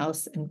stay in the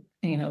house and,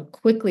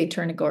 quickly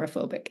turn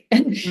agoraphobic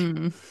and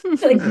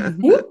like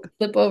whoop,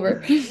 flip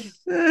over.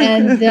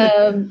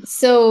 And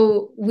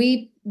so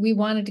we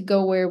wanted to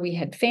go where we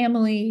had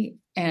family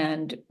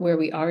and where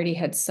we already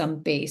had some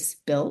base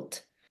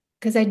built.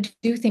 because I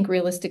do think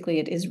realistically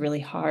it is really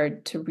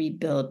hard to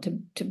rebuild,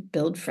 to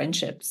build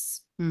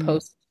friendships Mm.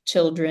 post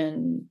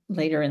children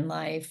later in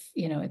life.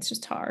 It's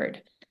just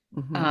hard.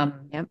 Mhm.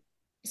 Um, Yep.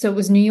 so it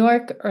was New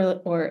York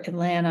or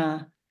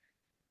Atlanta,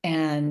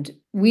 and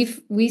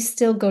we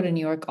still go to New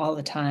York all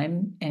the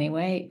time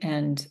anyway.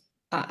 And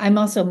I'm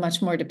also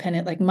much more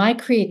dependent. Like my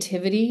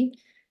creativity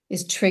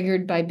is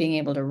triggered by being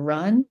able to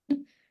run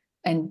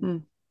and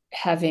Mm.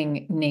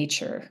 having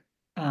nature.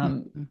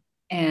 Mhm.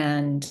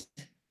 And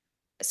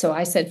so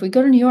I said, if we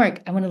go to New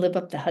York, I want to live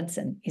up the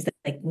Hudson. He's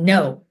like,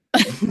 no.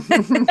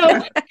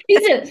 So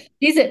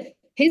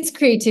his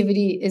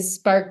creativity is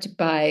sparked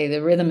by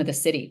the rhythm of the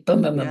city.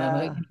 Boom, boom, boom,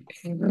 Yeah.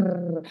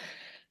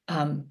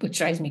 boom, which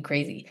drives me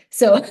crazy.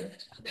 So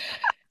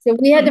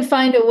we had to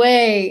find a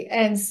way.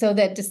 And so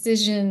that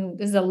decision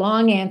is a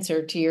long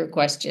answer to your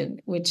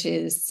question, which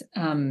is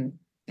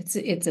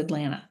it's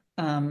Atlanta.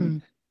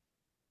 Mm.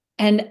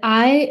 And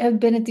I have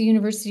been at the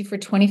university for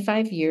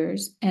 25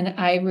 years. And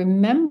I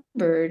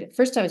remembered,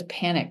 first I was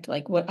panicked,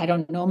 like what, I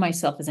don't know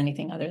myself as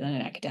anything other than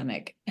an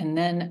academic. And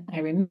then I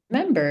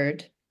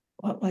remembered,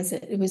 what was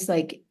it? It was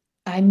like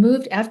I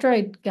moved after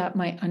I got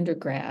my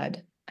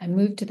undergrad. I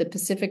moved to the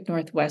Pacific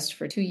Northwest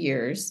for 2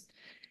 years.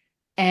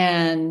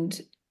 And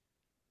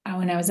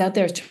when I was out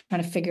there, I was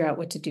trying to figure out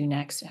what to do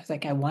next. I was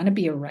like, I want to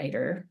be a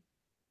writer,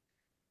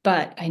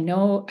 but I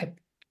know I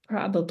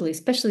probably,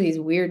 especially these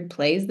weird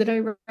plays that I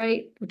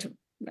write, which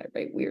I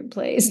write weird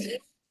plays.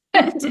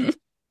 And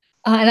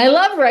I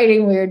love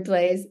writing weird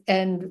plays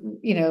and,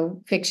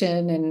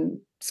 fiction and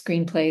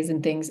screenplays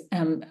and things.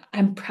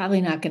 I'm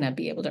probably not going to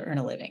be able to earn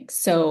a living.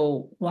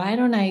 So why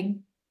don't I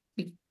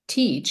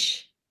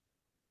teach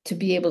to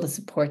be able to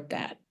support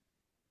that?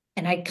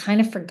 And I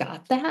kind of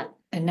forgot that.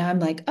 And now I'm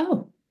like,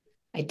 oh,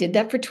 I did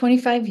that for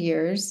 25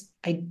 years.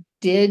 I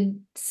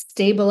did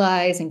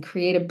stabilize and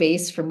create a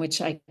base from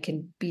which I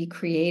can be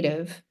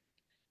creative.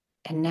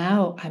 And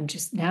now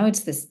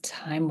it's this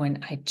time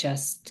when I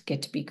just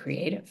get to be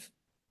creative.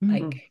 Mm.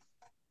 Mm. Like,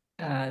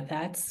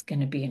 that's going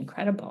to be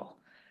incredible.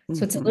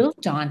 So it's a Mhm. little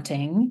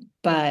daunting,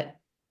 but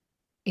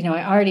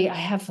I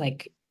have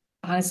like,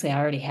 honestly, I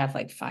already have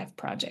like 5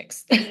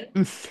 projects.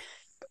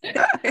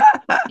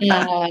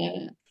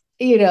 Uh,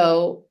 you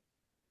know,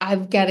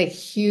 I've got a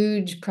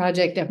huge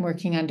project I'm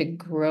working on to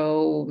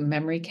grow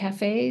memory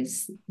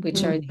cafes,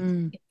 which are Mm. these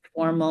Mm.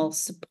 informal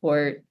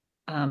support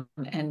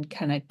and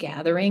kind of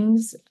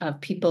gatherings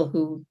of people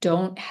who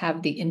don't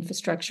have the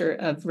infrastructure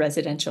of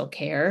residential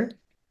care.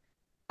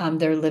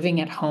 They're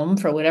living at home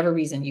for whatever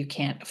reason. You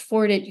can't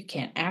afford it. You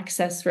can't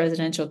access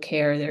residential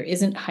care. There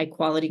isn't high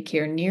quality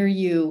care near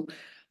you,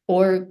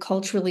 or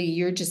culturally,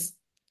 you're just,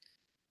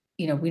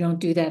 we don't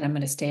do that. I'm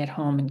going to stay at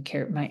home and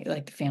care.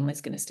 Like the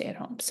family's going to stay at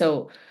home.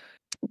 So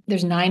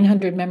there's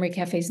 900 memory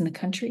cafes in the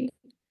country.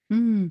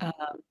 Mm.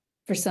 Um,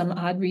 for some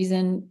odd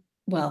reason,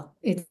 well,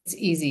 it's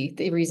easy.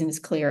 The reason is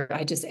clear.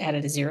 I just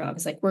added a zero. I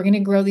was like, we're going to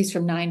grow these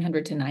from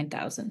 900 to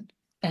 9,000.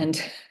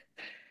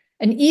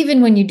 And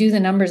even when you do the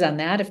numbers on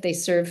that, if they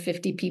serve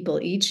 50 people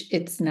each,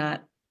 it's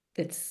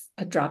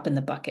a drop in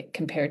the bucket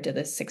compared to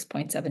the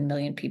 6.7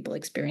 million people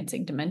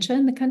experiencing dementia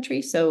in the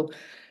country. So,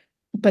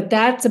 but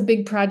that's a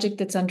big project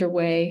that's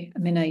underway.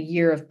 I'm in a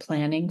year of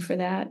planning for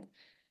that.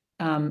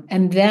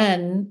 And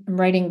then I'm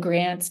writing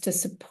grants to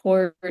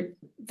support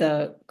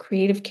the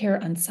Creative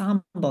Care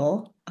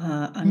Ensemble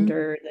Mm.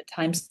 under the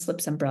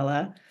TimeSlips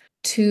umbrella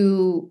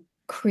to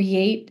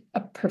create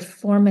a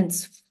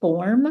performance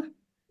form,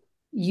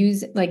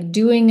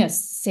 doing a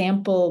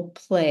sample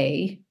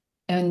play,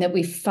 and that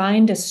we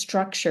find a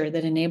structure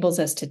that enables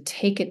us to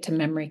take it to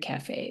memory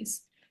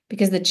cafes.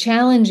 Because the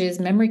challenge is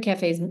memory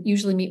cafes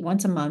usually meet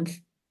once a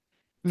month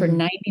for Mm.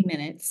 90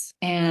 minutes.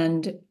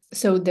 And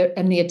so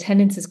the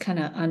attendance is kind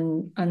of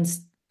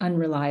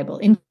unreliable,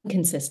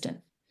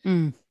 inconsistent.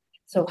 Mm.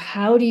 So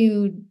how do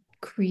you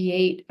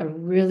create a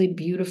really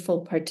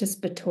beautiful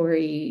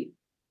participatory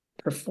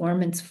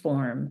performance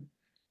form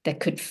that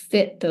could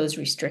fit those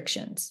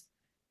restrictions?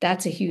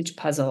 That's a huge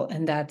puzzle.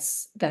 And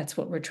that's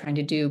what we're trying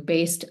to do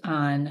based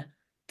on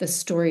the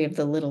story of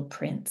the Little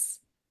Prince.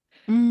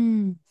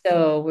 Mm.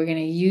 So we're going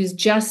to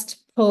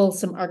just pull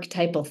some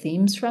archetypal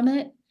themes from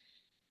it.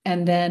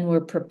 And then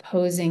we're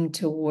proposing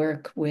to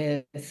work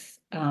with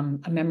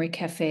a memory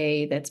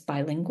cafe that's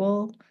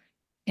bilingual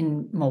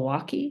in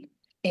Milwaukee,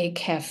 a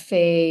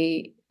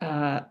cafe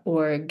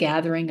or a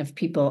gathering of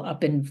people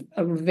up in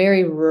a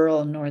very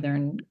rural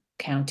northern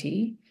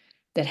county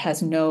that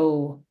has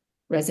no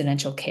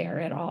residential care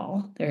at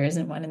all. There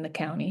isn't one in the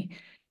county.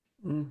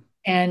 Mm.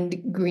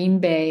 And Green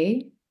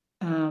Bay,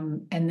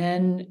 and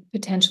then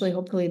potentially,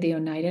 hopefully, the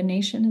Oneida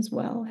Nation as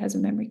well has a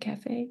memory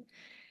cafe.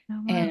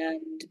 Oh, wow.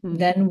 And Mm.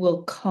 then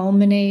we'll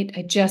culminate.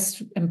 I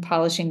just am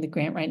polishing the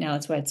grant right now.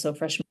 That's why it's so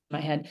fresh in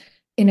my head.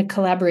 In a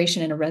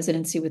collaboration in a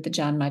residency with the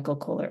John Michael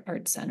Kohler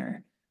Art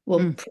Center. We'll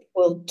Mm.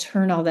 we'll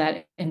turn all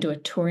that into a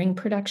touring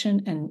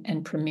production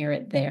and premiere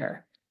it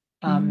there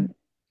Mm.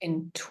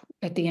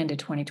 at the end of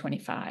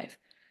 2025.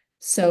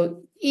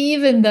 So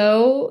even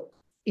though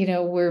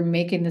we're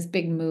making this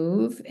big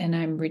move and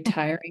I'm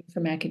retiring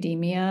from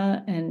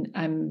academia and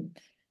I'm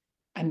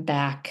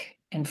back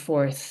and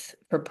forth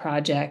for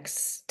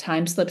projects.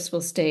 TimeSlips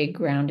will stay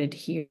grounded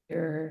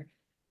here.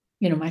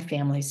 My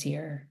family's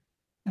here.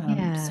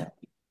 Yeah. So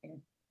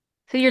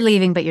So you're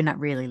leaving, but you're not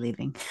really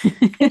leaving.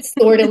 it's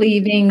sort of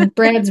leaving.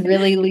 Brad's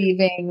really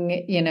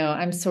leaving.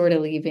 I'm sort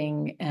of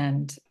leaving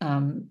and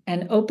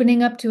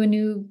opening up to a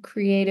new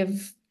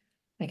creative.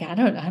 Like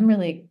I'm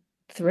really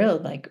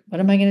thrilled. Like, what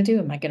am I gonna do?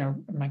 Am I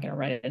gonna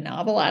write a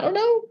novel? I don't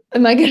know.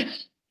 Am I gonna,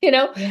 you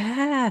know?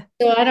 Yeah.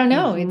 So I don't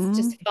know. It's Hmm.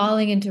 just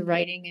falling into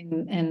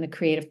writing and the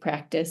creative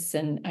practice,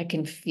 and I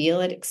can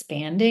feel it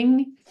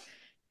expanding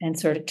and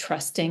sort of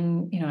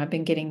trusting. I've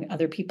been getting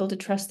other people to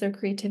trust their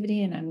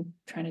creativity, and I'm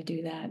trying to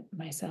do that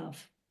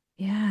myself.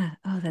 Yeah.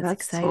 Oh, that's That's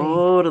exciting.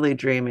 totally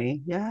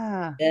dreamy.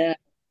 Yeah. Yeah,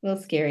 a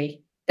little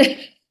scary.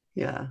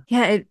 Yeah.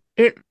 Yeah,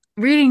 it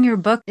reading your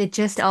book, it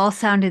just all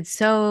sounded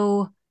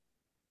so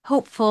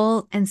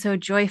hopeful and so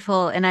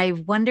joyful. And I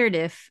wondered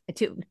if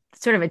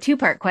sort of a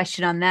two-part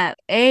question on that.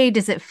 A,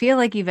 does it feel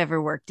like you've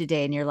ever worked a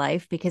day in your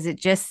life? Because it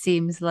just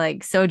seems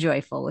like so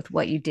joyful with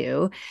what you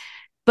do.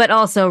 But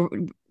also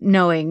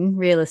knowing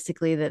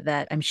realistically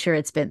that I'm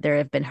sure there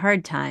have been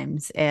hard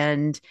times,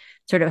 and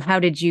sort of how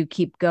did you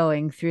keep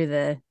going through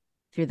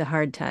the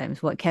hard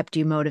times? What kept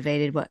you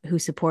motivated? Who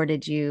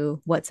supported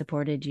you? What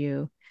supported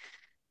you?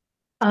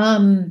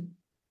 Um,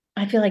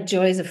 I feel like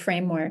joy is a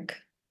framework,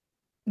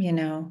 you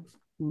know,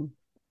 Mm.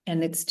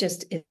 and it's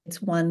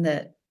one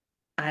that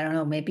I don't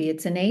know, maybe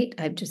it's innate.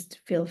 I just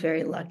feel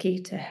very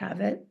lucky to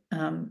have it.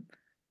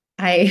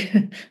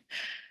 I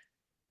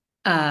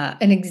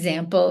an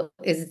example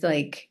is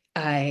like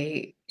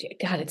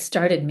God, it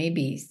started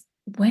maybe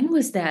when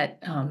was that?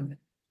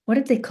 What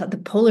did they call the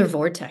polar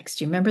vortex?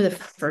 Do you remember the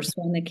first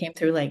one that came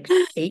through like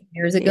 8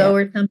 years ago Yeah.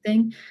 or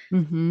something?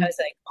 I Mm-hmm. was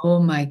like, oh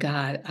my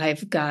God,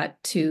 I've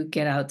got to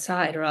get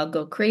outside or I'll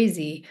go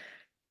crazy.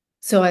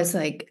 So I was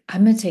like,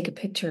 I'm going to take a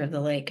picture of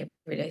the lake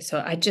every day.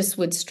 So I just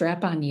would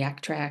strap on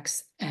yak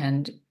tracks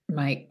and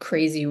my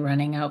crazy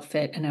running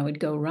outfit, and I would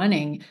go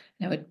running.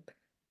 And I would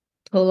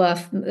pull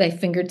off my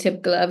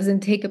fingertip gloves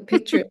and take a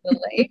picture of the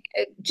lake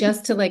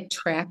just to like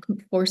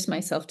force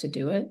myself to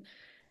do it.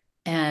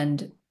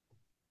 And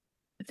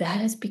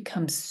that has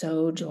become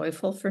so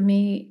joyful for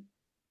me.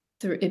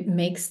 It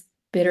makes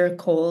bitter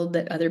cold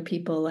that other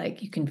people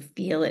like, you can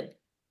feel it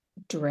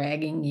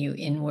dragging you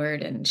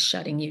inward and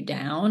shutting you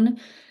down. And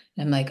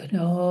I'm like,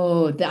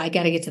 no, I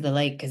got to get to the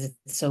lake because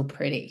it's so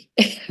pretty.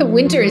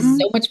 Winter is Mm-hmm.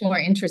 so much more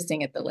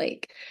interesting at the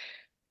lake.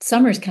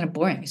 Summer is kind of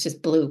boring. It's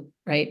just blue,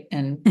 right?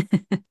 And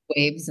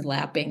waves and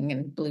lapping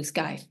and blue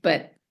sky.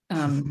 But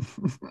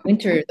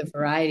winter, the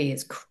variety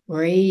is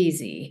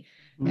crazy.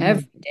 Mm.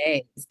 Every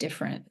day is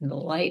different, and the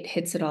light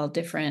hits it all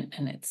different,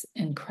 and it's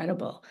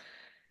incredible.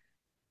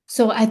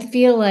 So I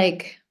feel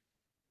like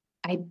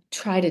I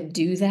try to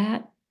do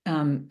that.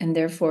 And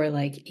therefore,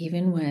 like,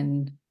 even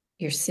when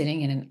you're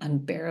sitting in an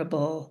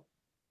unbearable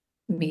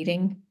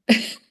meeting,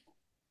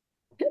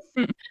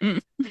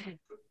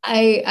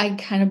 I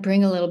kind of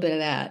bring a little bit of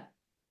that,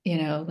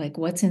 like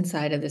what's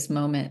inside of this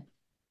moment.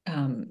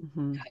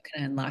 Mhm. How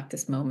can I unlock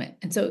this moment?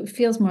 And so it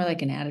feels more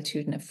like an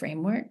attitude and a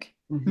framework.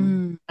 Mhm.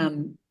 Mm-hmm.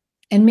 Um,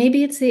 and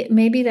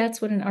maybe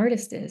that's what an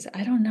artist is.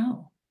 I don't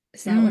know.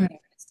 Is that what Mm, an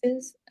artist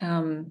is?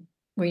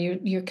 Where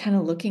you're kind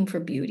of looking for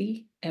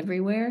beauty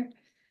everywhere.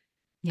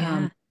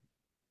 Um, yeah.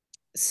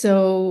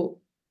 So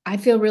I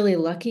feel really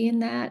lucky in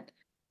that.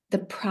 The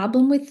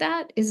problem with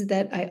that is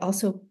that I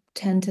also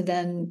tend to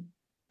then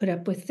put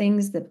up with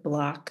things that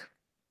block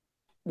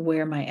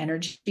where my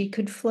energy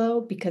could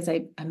flow because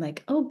I'm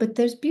like, oh, but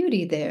there's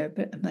beauty there.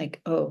 But I'm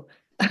like, oh,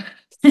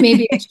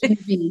 maybe I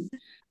shouldn't be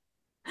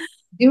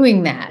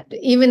doing that,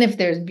 even if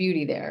there's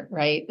beauty there,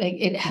 right? Like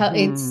it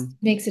Mhm.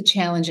 makes a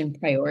challenge in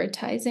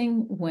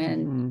prioritizing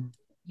when Mhm.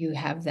 you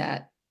have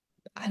that.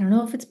 I don't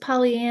know if it's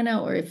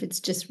Pollyanna or if it's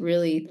just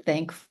really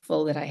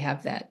thankful that I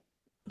have that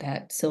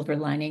silver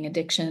lining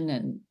addiction,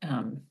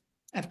 and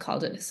I've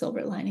called it a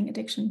silver lining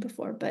addiction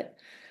before, but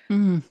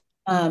Mm,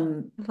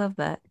 um, I love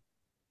that.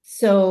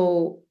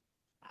 so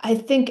I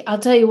think I'll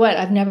tell you what,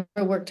 I've never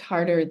worked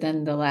harder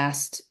than the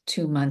last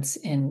 2 months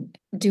in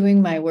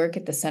doing my work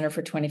at the Center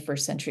for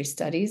 21st Century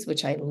Studies,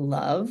 which I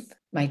love,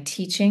 my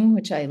teaching,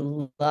 which I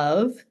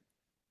love,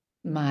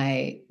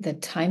 the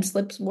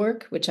TimeSlips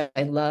work, which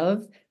I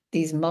love,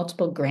 these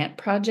multiple grant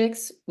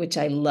projects, which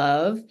I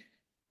love,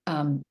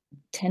 um,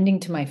 tending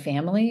to my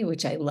family,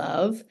 which I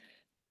love,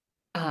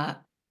 uh,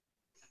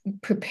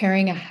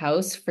 preparing a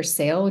house for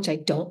sale, which I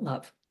don't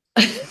love.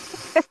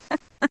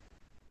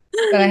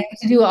 But I have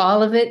to do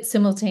all of it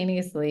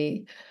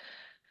simultaneously.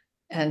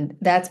 And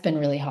that's been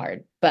really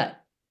hard. But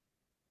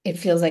it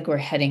feels like we're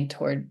heading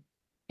toward,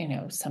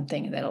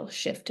 something that'll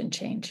shift and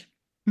change.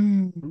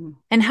 Mm. Mhm.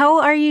 And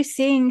how are you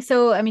seeing?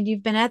 So, I mean,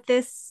 you've been at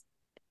this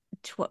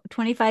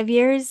 25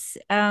 years.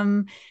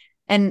 And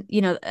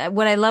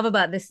what I love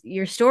about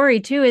your story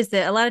too, is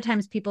that a lot of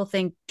times people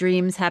think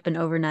dreams happen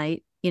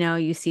overnight.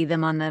 You see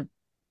them on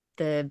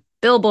the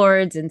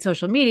billboards and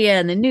social media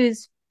and the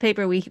news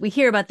paper, we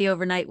hear about the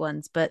overnight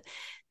ones, but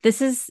this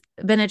has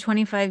been a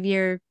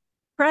 25-year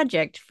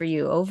project for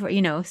you over,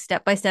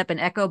 step by step and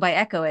echo by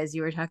echo, as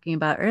you were talking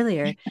about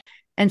earlier.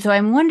 And so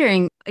I'm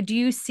wondering, do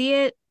you see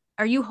it?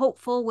 Are you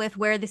hopeful with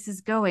where this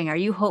is going? Are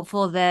you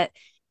hopeful that,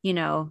 you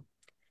know,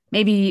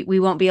 maybe we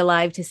won't be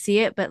alive to see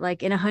it, but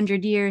like in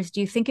 100 years,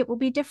 do you think it will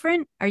be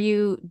different?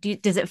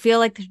 Does it feel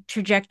like the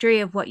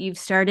trajectory of what you've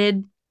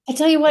started? I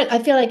tell you what, I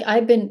feel like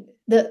I've been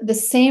the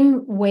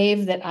same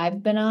wave that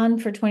I've been on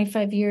for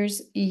 25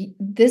 years.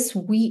 This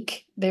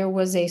week, there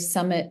was a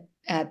summit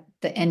at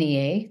the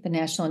NEA, the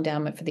National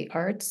Endowment for the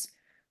Arts,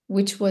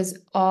 which was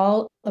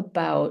all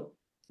about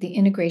the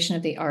integration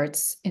of the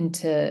arts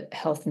into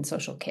health and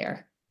social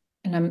care.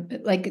 And I'm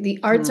like, the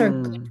arts are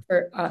good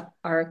for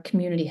our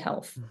community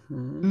health.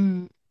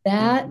 Mm,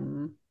 That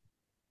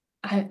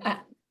I,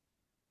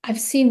 I've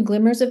seen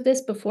glimmers of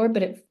this before,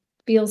 but it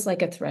feels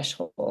like a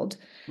threshold.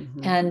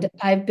 And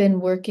I've been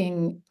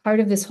working part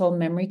of this whole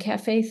memory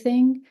cafe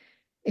thing.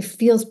 It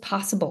feels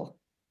possible.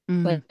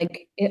 mm,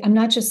 I'm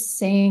not just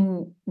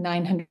saying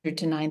 900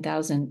 to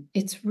 9,000.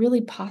 It's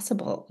really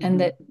possible.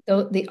 And that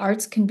the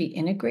arts can be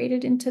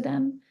integrated into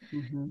them.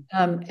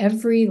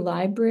 Every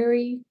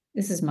library,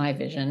 this is my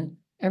vision.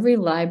 Every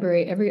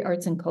library, every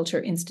arts and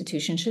culture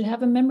institution should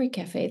have a memory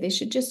cafe. They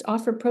should just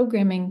offer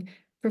programming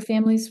for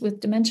families with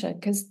dementia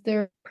because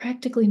they're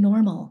practically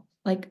normal.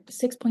 Like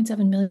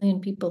 6.7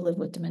 million people live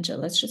with dementia.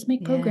 Let's just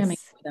make programming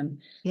yes. for them.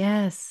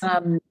 Yes.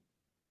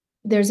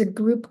 There's a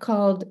group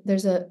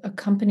there's a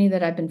company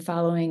that I've been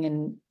following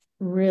and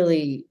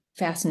really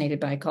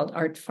fascinated by called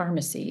Art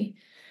Pharmacy,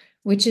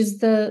 which is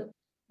the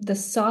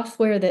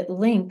software that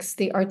links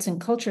the arts and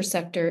culture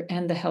sector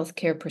and the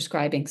healthcare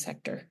prescribing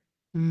sector.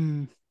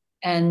 Mm,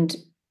 And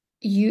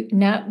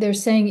now they're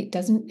saying it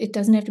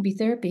doesn't have to be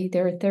therapy.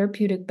 There are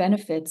therapeutic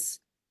benefits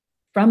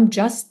from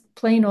just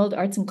plain old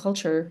arts and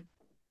culture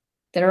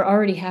that are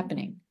already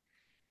happening.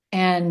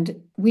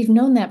 And we've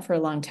known that for a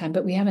long time,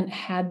 but we haven't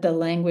had the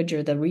language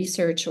or the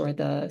research or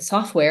the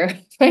software,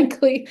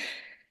 frankly,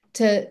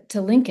 to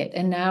link it.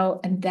 And now,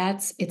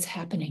 it's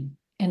happening.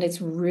 And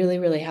it's really,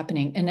 really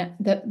happening. And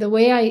the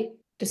way I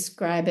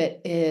describe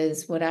it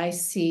is what I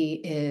see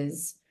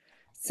is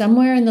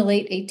somewhere in the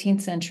late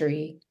 18th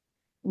century,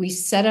 we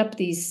set up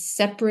these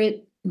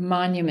separate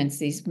monuments,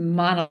 these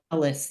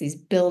monoliths, these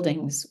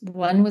buildings.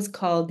 One was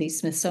called the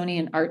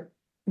Smithsonian Art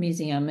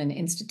Museum and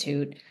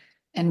Institute,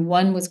 and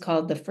one was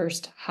called the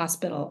First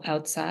Hospital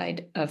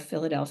outside of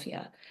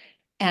Philadelphia.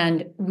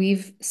 And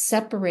we've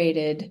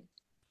separated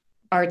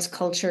arts,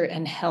 culture,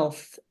 and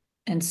health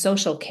and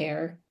social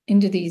care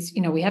into these,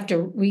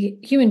 we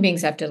human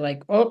beings have to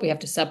we have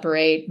to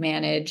separate,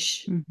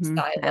 manage,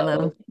 silo.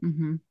 silo.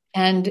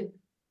 And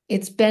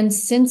it's been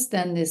since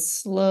then this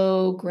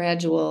slow,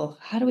 gradual,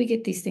 how do we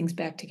get these things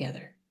back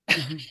together?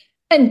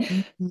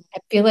 And I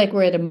feel like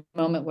we're at a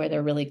moment where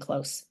they're really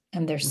close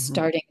and they're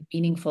starting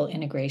meaningful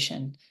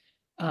integration,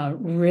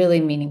 really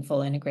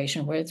meaningful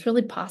integration where it's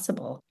really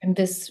possible. And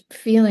this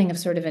feeling of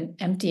sort of an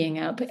emptying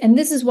out. And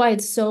this is why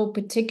it's so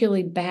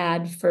particularly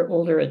bad for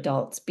older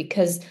adults,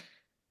 because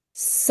for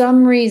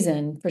some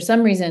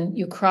reason,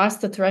 you cross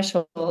the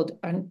threshold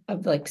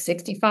of like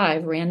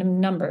 65, random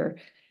number,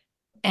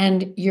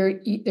 and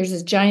there's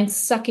this giant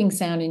sucking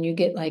sound and you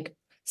get like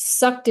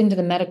sucked into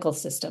the medical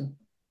system.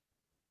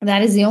 And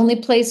that is the only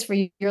place for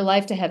your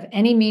life to have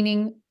any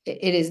meaning.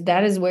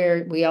 That is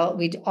where we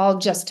all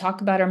just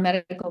talk about our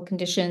medical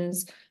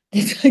conditions.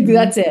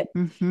 That's it.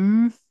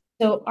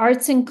 So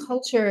arts and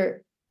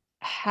culture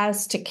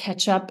has to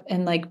catch up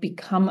and like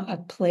become a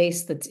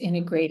place that's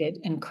integrated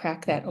and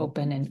crack that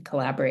open and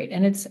collaborate.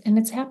 And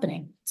it's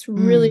happening. It's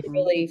really,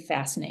 really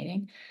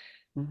fascinating.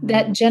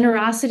 That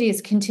generosity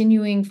is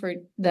continuing for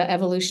the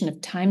evolution of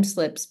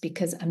TimeSlips,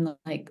 because I'm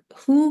like,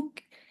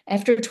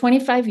 after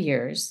 25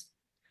 years,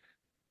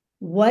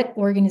 what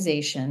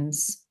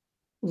organizations,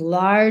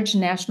 large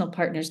national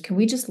partners, can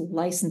we just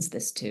license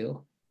this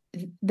to?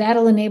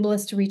 That'll enable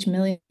us to reach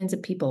millions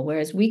of people,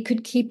 whereas we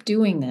could keep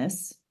doing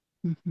this,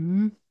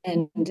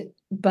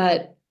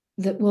 but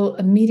that will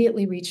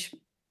immediately reach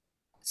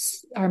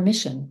our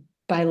mission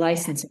by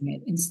licensing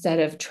it instead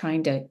of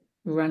trying to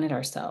run it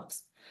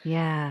ourselves.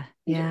 Yeah.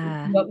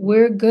 Yeah. What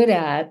we're good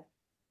at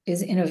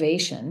is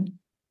innovation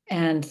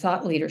and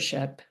thought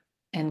leadership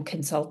and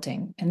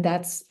consulting. And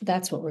that's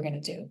what we're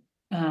going to do.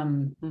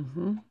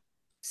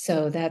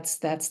 So that's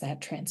that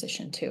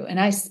transition too. And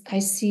I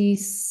see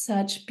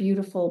such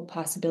beautiful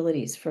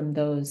possibilities from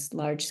those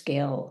large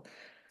scale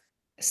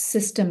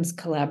systems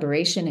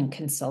collaboration and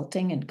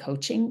consulting and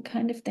coaching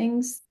kind of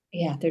things.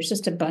 Yeah, there's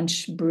just a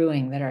bunch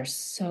brewing that are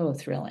so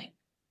thrilling.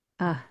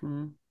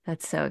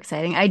 That's so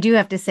exciting. I do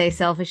have to say,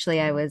 selfishly,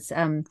 I was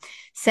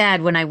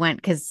sad when I went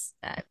because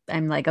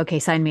I'm like, okay,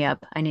 sign me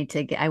up.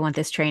 I want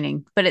this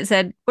training. But it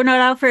said, we're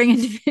not offering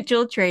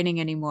individual training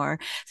anymore.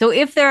 So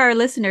if there are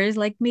listeners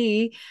like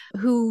me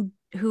who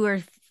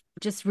are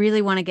just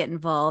really want to get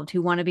involved,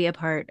 who want to be a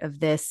part of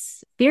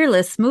this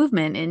fearless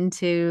movement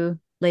into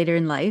later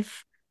in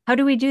life, how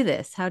do we do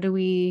this? How do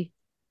we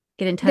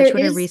get in touch?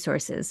 What are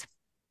resources?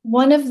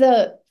 One of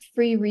the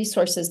free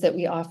resources that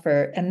we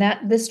offer, and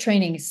that this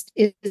training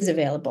is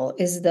available,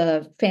 is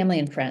the Family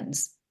and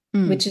Friends,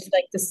 which is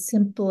like the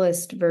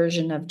simplest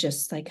version of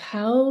just like,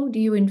 how do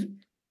you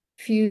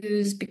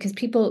infuse, because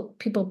people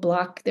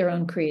block their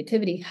own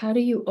creativity. How do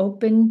you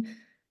open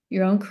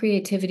your own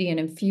creativity and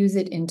infuse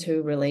it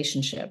into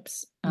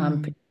relationships,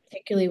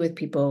 particularly with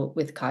people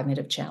with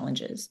cognitive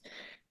challenges?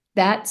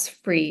 That's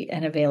free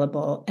and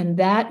available. And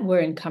that we're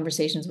in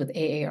conversations with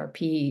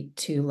AARP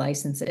to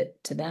license it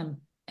to them.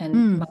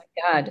 And my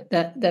God,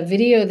 the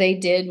video they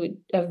did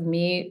of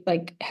me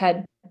like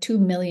had 2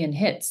 million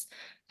hits.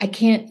 I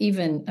can't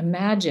even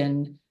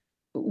imagine.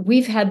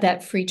 We've had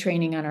that free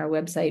training on our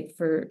website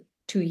for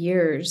 2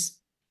 years.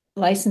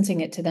 Licensing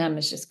it to them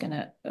is just going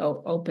to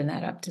open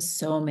that up to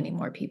so many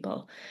more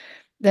people.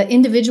 The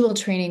individual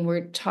training,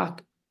 we're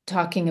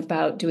talking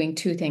about doing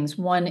two things.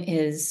 One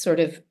is sort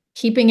of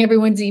keeping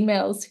everyone's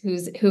emails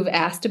who've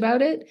asked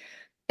about it,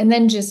 and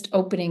then just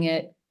opening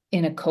it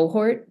in a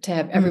cohort to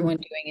have everyone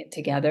doing it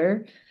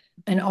together,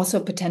 and also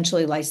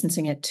potentially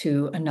licensing it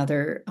to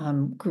another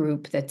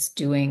group that's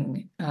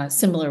doing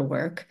similar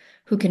work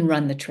who can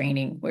run the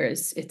training,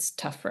 whereas it's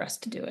tough for us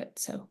to do it.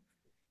 So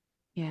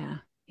yeah.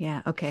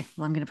 Okay.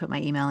 Well, I'm going to put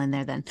my email in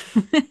there then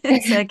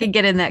so I can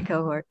get in that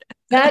cohort.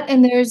 That,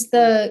 and there's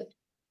the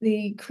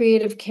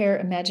Creative Care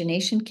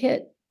Imagination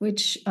Kit,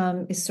 which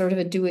is sort of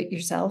a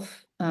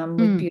do-it-yourself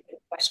with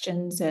beautiful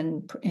questions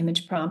and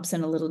image prompts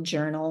and a little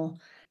journal.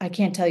 I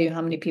can't tell you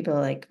how many people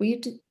are like, will you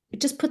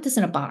just put this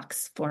in a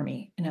box for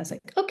me? And I was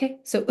like, okay.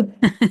 So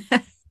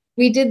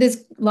we did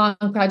this long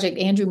project.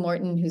 Andrew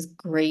Morton, who's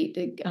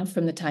great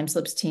from the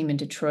TimeSlips team in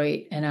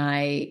Detroit, and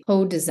I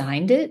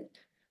co-designed it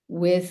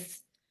with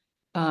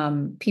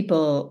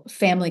people,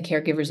 family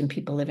caregivers and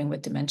people living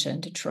with dementia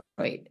in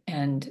Detroit.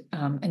 And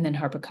then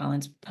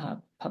HarperCollins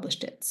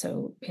published it.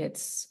 So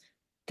it's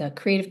the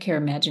Creative Care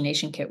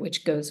Imagination Kit,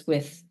 which goes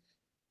with,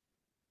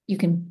 you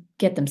can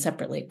get them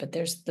separately, but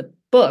there's the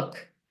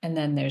book and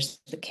then there's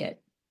the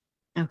kit.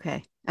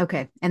 Okay.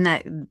 And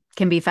that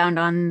can be found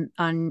on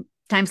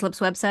TimeSlips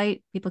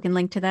website. People can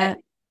link to that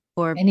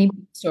or any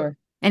store.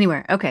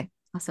 Anywhere. Okay.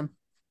 Awesome.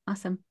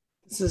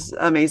 This is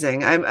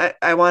amazing.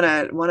 I want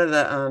to, one of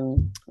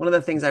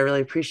the things I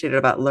really appreciated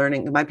about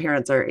learning, my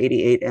parents are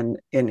 88 and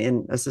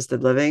in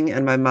assisted living,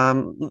 and my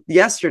mom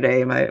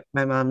yesterday, my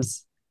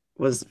mom's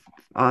was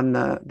on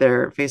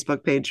their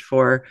Facebook page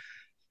for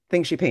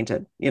things she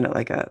painted,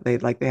 they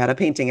had a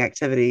painting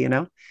activity,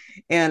 and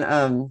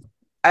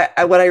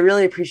what I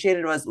really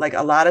appreciated was like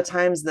a lot of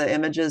times the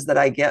images that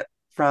I get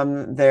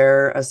from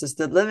their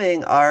assisted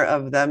living are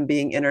of them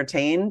being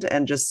entertained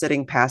and just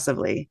sitting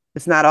passively.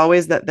 It's not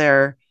always that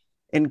they're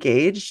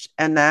engaged,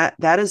 and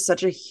that is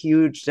such a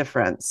huge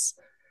difference.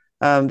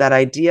 That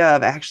idea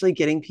of actually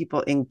getting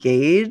people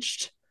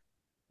engaged,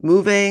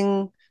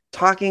 moving,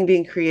 talking,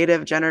 being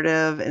creative,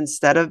 generative,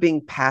 instead of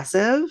being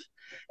passive.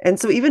 And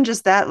so even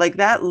just that, like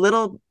that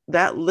little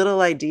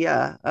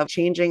idea of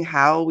changing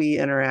how we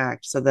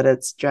interact so that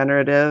it's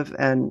generative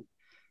and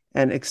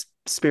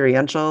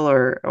experiential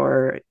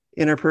or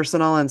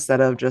interpersonal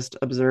instead of just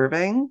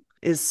observing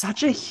is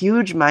such a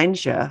huge mind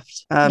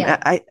shift.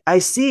 I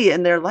see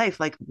in their life,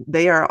 like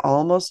they are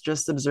almost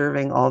just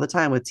observing all the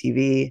time with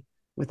TV,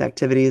 with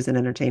activities and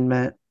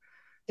entertainment.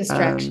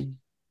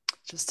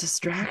 Just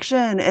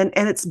distraction. And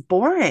it's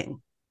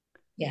boring.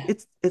 Yeah.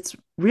 It's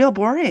real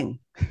boring.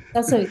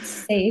 Also, it's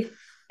safe,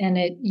 and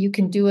you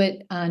can do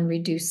it on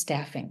reduced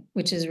staffing,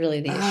 which is really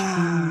the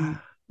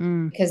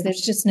issue. Because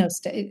there's just no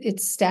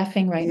it's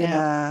staffing right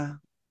now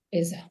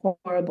is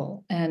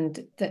horrible, and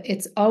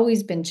it's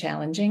always been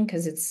challenging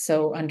because it's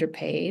so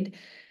underpaid,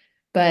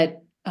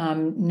 but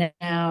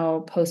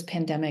now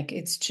post-pandemic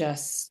it's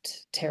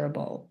just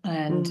terrible,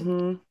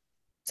 and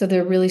so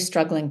they're really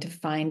struggling to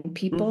find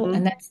people,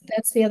 and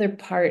that's the other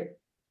part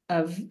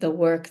of the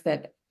work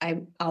that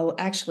I'll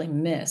actually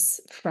miss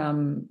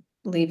from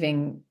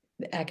leaving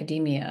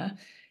academia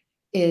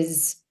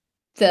is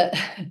the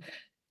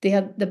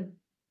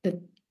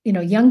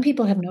young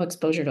people have no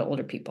exposure to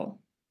older people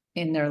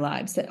in their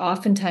lives, that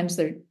oftentimes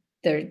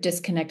they're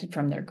disconnected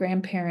from their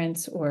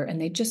grandparents and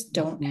they just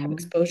don't have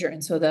exposure.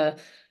 And so the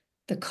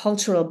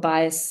cultural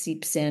bias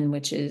seeps in,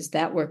 which is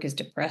that work is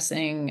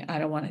depressing. I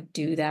don't want to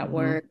do that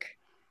work.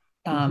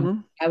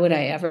 Why would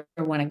I ever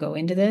want to go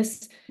into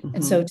this?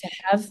 And so to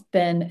have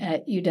been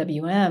at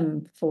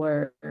UWM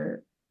for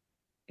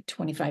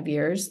 25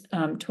 years,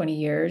 20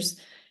 years,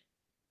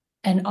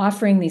 and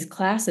offering these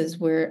classes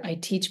where I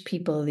teach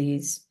people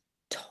these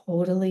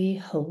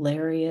totally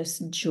hilarious,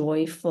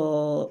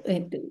 joyful,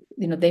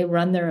 they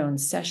run their own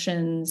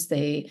sessions.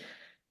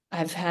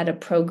 I've had a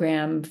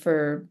program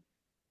for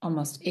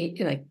almost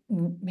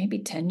maybe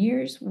 10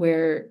 years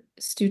where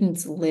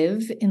students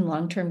live in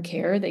long-term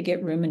care. They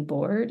get room and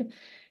board,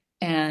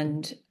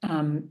 and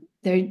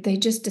they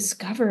just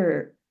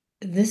discover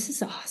this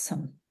is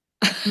awesome.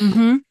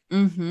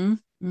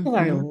 People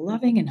are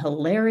loving and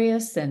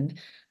hilarious, and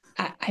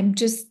I'm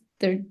just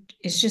there.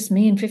 It's just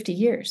me in 50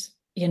 years.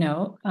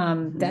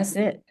 That's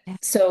it.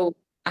 So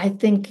I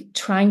think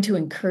trying to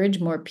encourage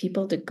more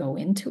people to go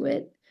into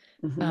it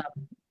um,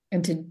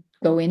 and to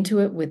go into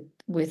it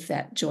with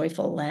that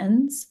joyful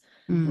lens.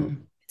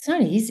 Mm. It's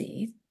not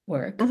easy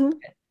work. Mm-hmm.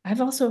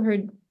 I've also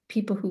heard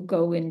people who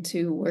go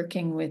into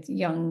working with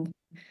young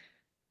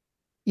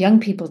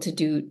people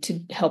to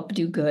help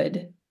do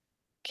good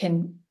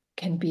can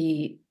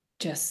be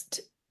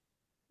just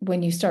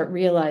when you start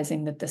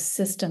realizing that the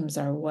systems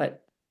are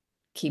what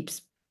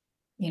keeps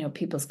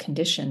people's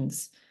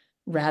conditions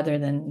rather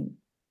than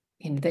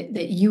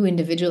that you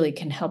individually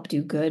can help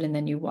do good, and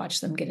then you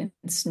watch them get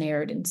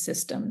ensnared in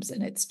systems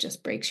and it's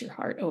just breaks your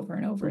heart over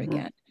and over Mm-hmm.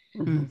 again.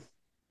 Mm-hmm.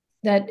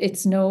 That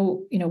it's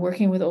no,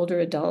 working with older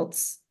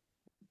adults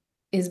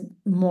is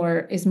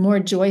more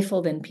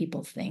joyful than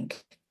people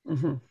think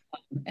Mm-hmm.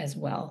 as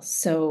well.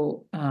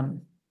 So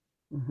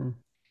Mm-hmm.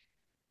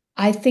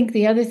 I think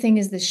the other thing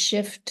is the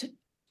shift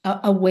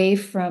away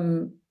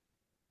from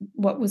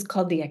what was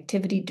called the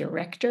activity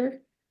director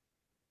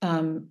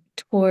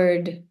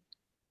toward,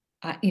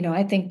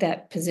 I think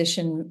that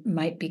position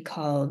might be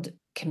called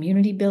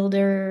community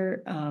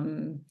builder,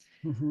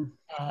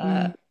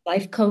 Mm-hmm.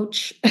 life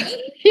coach,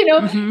 you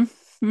know,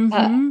 Mm-hmm.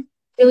 uh, Mm-hmm.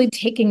 really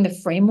taking the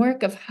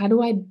framework of how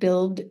do I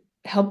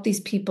help these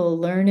people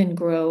learn and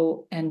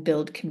grow and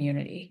build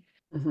community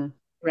Mm-hmm.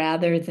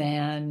 rather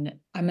than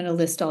I'm going to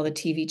list all the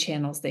TV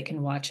channels they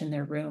can watch in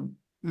their room.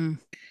 Mm.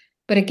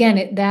 But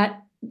again,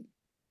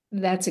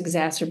 that's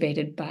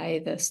exacerbated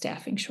by the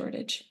staffing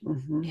shortage.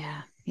 Mm-hmm.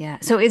 Yeah. Yeah.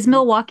 So is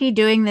Milwaukee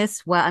doing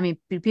this well? I mean,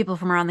 do people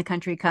from around the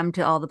country come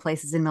to all the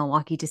places in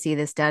Milwaukee to see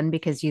this done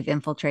because you've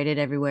infiltrated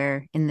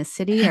everywhere in the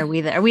city? Are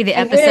we the I wish.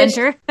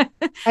 epicenter?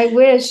 I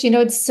wish,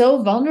 it's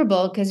so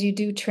vulnerable because you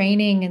do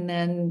training and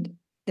then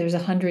there's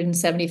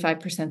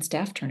 175%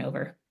 staff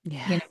turnover.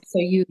 Yeah. So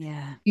you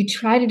Yeah. you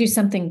try to do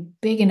something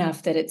big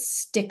enough that it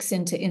sticks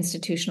into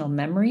institutional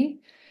memory.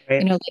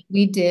 Right. Like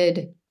we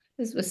did,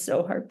 this was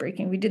so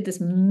heartbreaking. We did this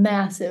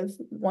massive,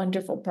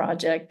 wonderful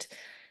project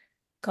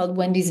called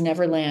Wendy's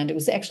Neverland. It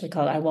was actually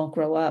called I Won't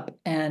Grow Up.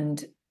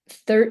 And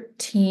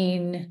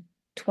 13,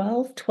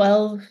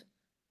 12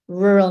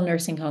 rural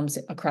nursing homes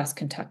across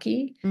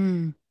Kentucky.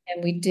 Mm.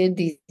 And we did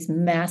these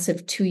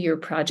massive 2-year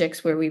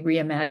projects where we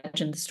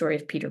reimagined the story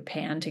of Peter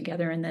Pan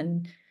together and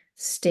then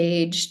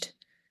staged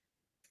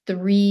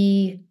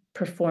 3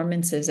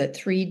 performances at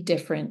 3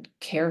 different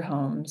care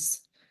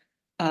homes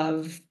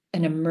of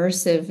an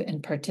immersive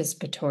and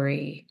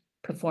participatory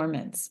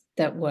performance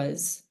that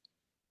was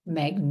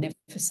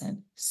magnificent.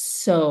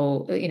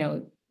 So,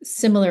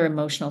 similar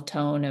emotional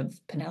tone of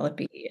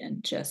Penelope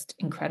and just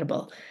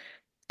incredible.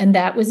 And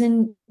that was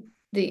in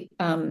the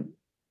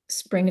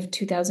spring of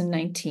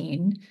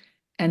 2019.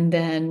 And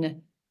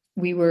then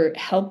we were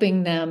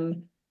helping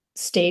them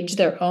stage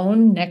their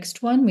own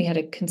next one. We had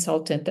a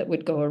consultant that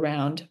would go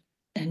around,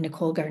 and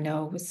Nicole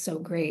Garneau was so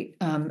great,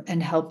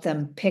 and help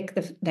them pick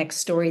the next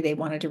story they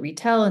wanted to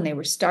retell. And they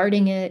were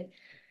starting it.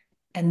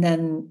 And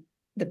then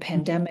the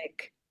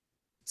pandemic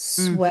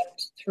Mm.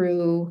 swept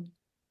through,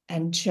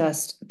 and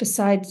just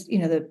besides,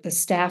 the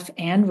staff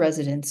and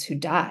residents who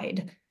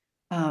died,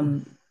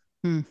 Mm.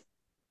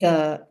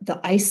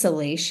 the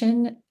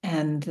isolation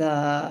and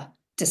the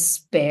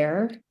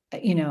despair,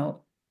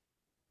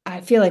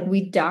 I feel like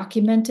we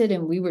documented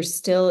and we were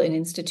still in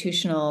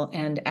institutional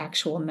and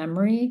actual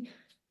memory,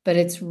 but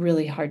it's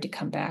really hard to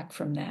come back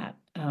from that.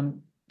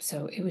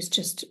 So it was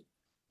just,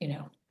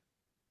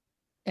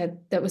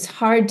 that was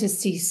hard to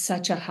see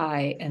such a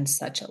high and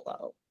such a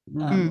low.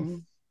 Mm. Mm-hmm.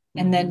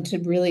 And then to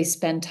really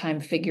spend time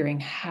figuring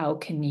how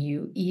can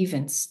you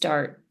even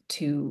start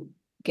to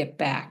get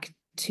back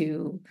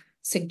to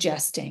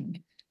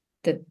suggesting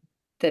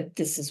that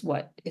this is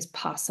what is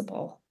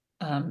possible,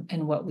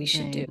 and what we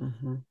should do. Right.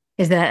 Mm-hmm.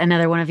 Is that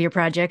another one of your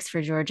projects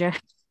for Georgia?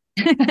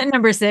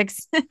 Number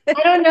 6. I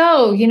don't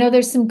know.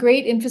 There's some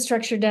great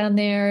infrastructure down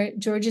there.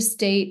 Georgia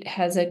State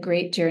has a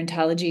great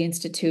gerontology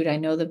institute. I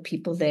know the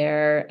people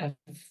there have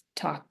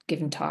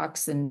given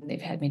talks, and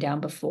they've had me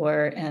down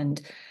before. And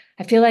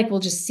I feel like we'll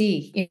just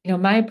see.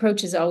 My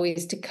approach is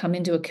always to come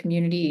into a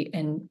community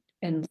and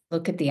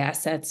look at the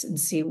assets and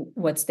see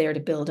what's there to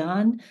build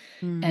on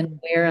and Mm.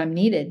 where I'm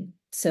needed.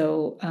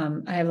 So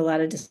I have a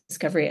lot of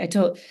discovery.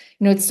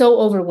 It's so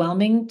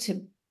overwhelming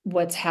to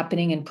what's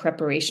happening in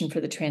preparation for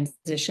the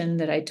transition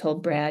that I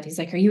told Brad. He's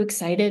like, "Are you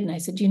excited?" And I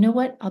said, "You know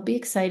what? I'll be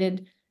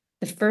excited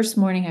the first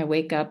morning I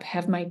wake up,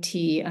 have my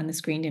tea on the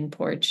screened-in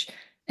porch,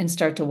 and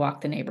start to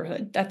walk the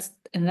neighborhood.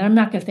 And then I'm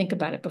not going to think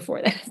about it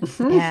before that."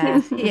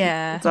 Yeah.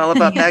 Yeah. It's all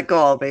about that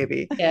goal,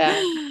 baby.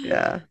 Yeah.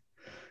 Yeah.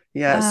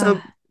 Yeah. Uh,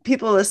 So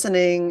people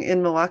listening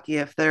in Milwaukee,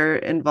 if they're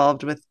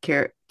involved with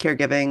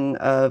caregiving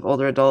of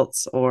older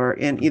adults or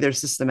in either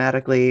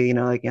systematically,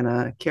 like in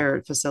a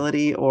care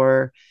facility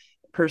or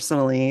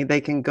personally, they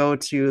can go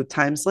to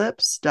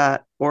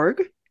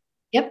timeslips.org.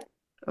 Yep.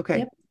 Okay.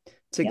 Yep.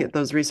 To Yep. get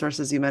those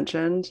resources you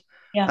mentioned.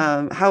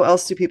 Yeah. How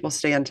else do people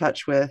stay in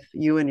touch with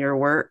you and your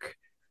work?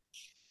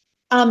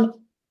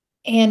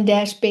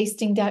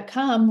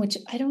 And-basting.com, which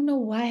I don't know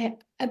why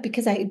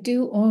Because I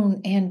do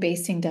own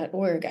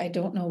annbasting.org. I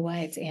don't know why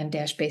it's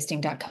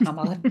ann-basting.com.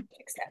 I'll have to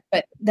fix that.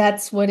 But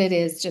that's what it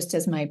is, just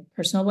as my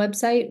personal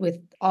website with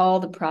all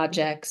the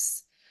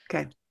projects.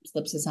 Okay.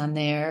 Slips is on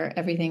there.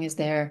 Everything is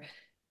there.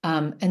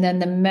 And then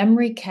the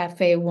Memory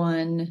Cafe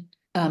one,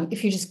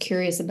 if you're just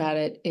curious about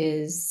it,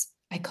 is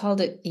I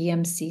called it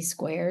EMC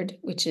squared,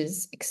 which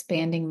is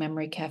expanding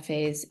memory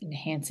cafes,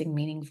 enhancing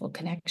meaningful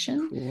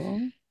connection.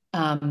 Cool.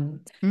 A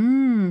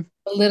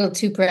little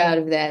too proud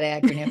of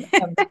that acronym.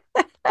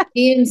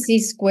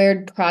 EMC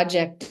squared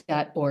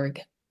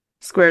project.org.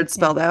 Squared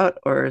spelled out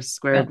or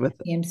squared with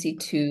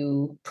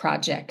EMC2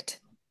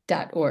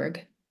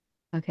 project.org.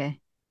 Okay.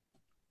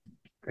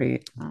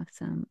 Great.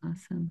 Awesome.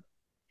 Awesome.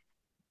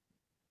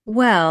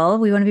 Well,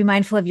 we want to be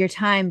mindful of your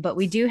time, but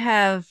we do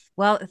have,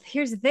 well,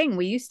 here's the thing.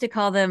 We've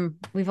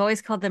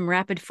always called them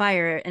rapid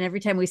fire. And every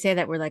time we say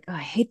that, we're like, oh, I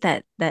hate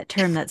that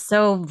term. That's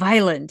so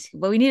violent.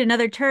 But we need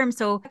another term.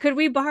 So could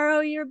we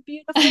borrow your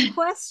beautiful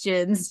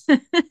questions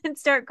and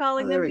start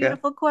calling them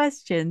beautiful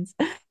questions?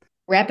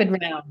 Rapid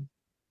round.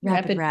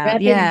 Rapid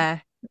round.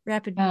 Yeah.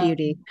 Rapid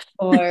beauty.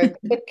 Or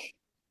quick.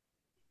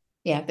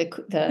 Yeah,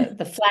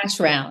 the flash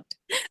round.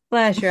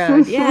 Flash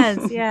round.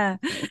 Yes, yeah.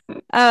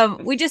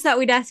 We just thought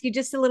we'd ask you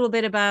just a little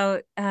bit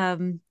about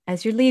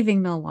as you're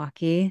leaving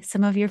Milwaukee,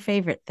 some of your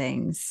favorite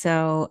things.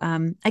 So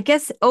I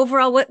guess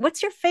overall,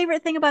 what's your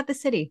favorite thing about the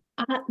city?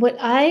 What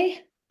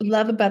I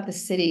love about the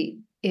city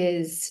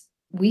is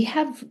we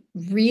have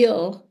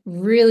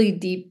really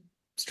deep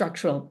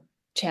structural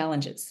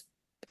challenges.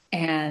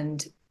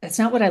 And that's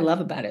not what I love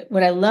about it.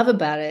 What I love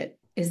about it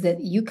is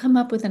that you come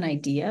up with an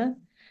idea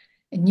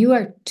and you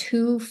are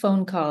 2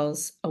 phone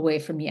calls away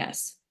from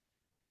yes.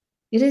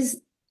 It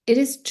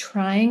is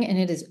trying, and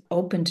it is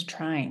open to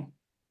trying.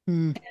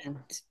 And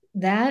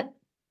that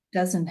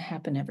doesn't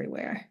happen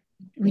everywhere.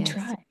 We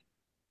try.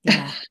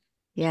 Yeah.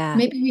 Yeah.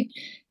 Maybe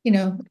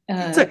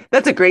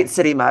that's a great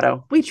city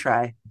motto. We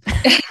try.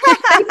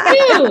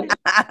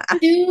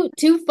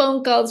 two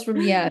phone calls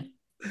from yes.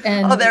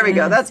 And there we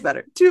go. That's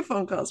better. 2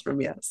 phone calls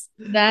from yes.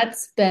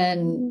 That's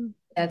been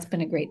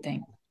a great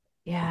thing.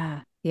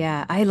 Yeah.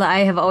 Yeah. I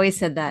have always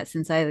said that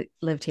since I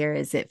lived here,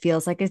 is it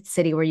feels like a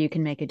city where you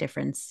can make a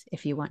difference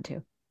if you want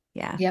to.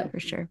 Yeah, yep. For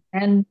sure.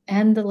 And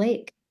the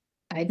lake.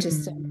 I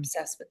just am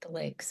obsessed with the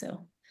lake.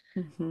 So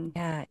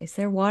yeah. Is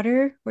there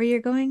water where you're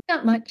going?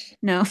 Not much.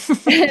 No.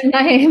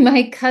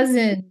 my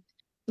cousin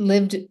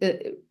lived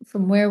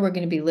from where we're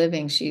going to be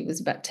living. She was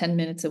about 10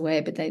 minutes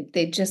away, but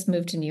they just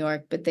moved to New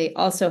York, but they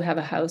also have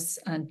a house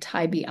on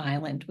Tybee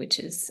Island, which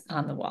is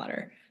on the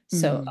water.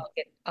 So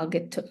I'll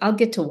get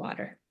to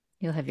water.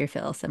 You'll have your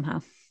fill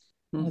somehow.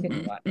 I'll get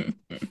to water.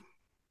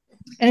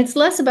 And it's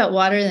less about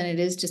water than it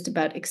is just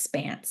about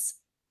expanse,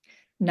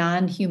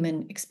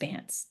 non-human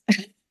expanse.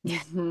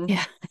 Yeah.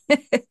 Yeah.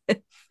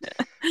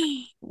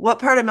 What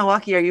part of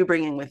Milwaukee are you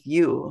bringing with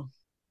you?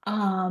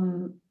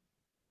 I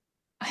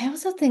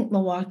also think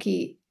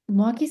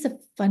Milwaukee's a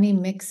funny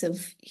mix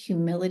of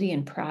humility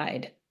and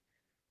pride.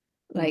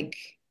 Like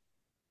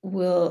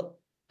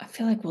I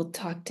feel like we'll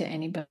talk to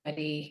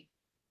anybody,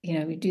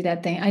 we do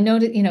that thing. I know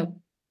that,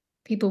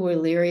 people were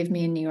leery of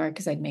me in New York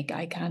because I'd make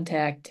eye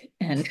contact,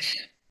 and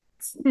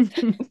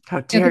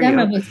how dare you? I'm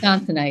a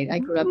Wisconsinite. I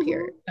grew up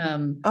here.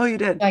 Oh, you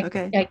did?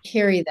 Okay. I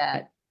carry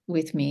that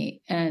with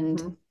me,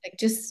 and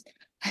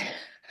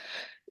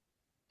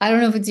I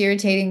don't know if it's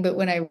irritating, but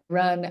when I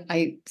run,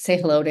 I say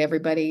hello to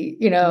everybody,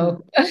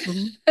 and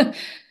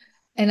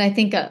I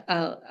think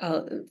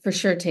I'll for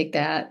sure take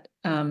that,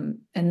 and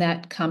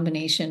that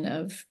combination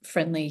of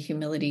friendly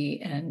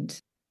humility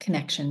and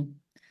connection.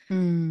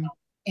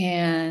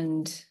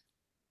 And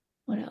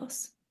what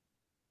else?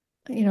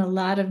 A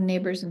lot of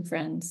neighbors and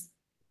friends.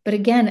 But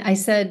again, I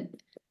said,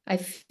 I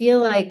feel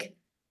like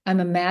I'm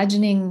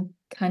imagining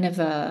kind of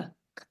a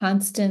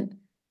constant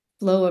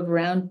flow of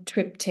round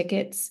trip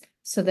tickets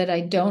so that I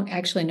don't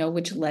actually know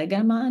which leg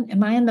I'm on.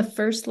 Am I on the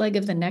first leg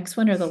of the next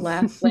one or the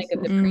last leg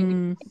of the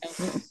previous?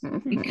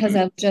 Because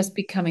I'll just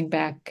be coming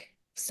back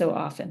so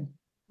often.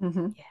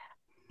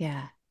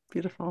 Yeah.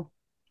 Beautiful.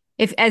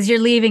 As you're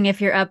leaving, if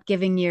you're up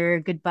giving your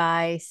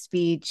goodbye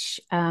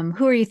speech,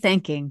 who are you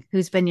thanking?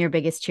 Who's been your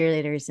biggest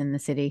cheerleaders in the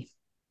city?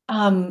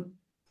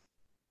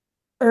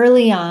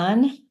 Early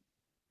on,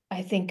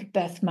 I think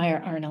Beth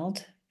Meyer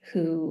Arnold,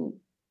 who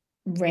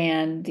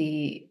ran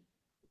the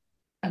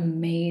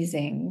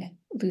amazing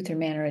Luther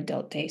Manor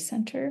Adult Day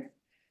Center,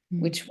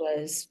 which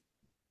was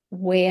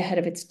way ahead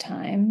of its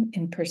time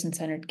in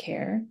person-centered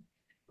care,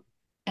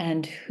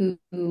 and who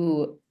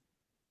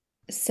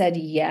said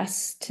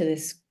yes to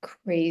this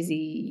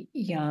crazy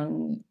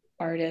young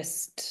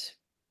artist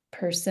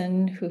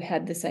person who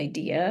had this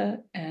idea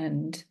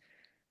and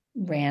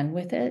ran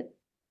with it.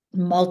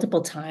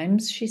 Multiple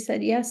times she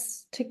said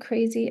yes to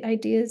crazy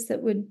ideas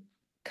that would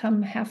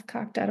come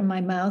half-cocked out of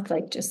my mouth,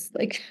 just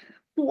like,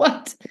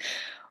 what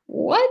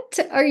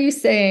are you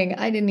saying?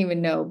 I didn't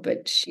even know,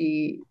 but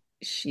she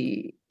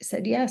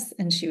said yes,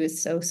 and she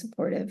was so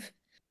supportive.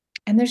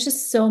 And there's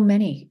just so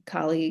many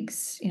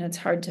colleagues, it's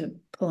hard to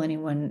pull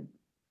anyone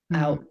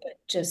out, but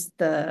just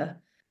the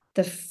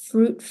the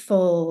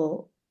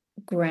fruitful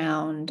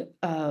ground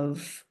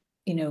of,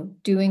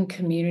 doing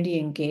community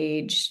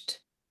engaged,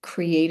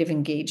 creative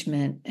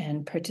engagement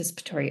and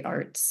participatory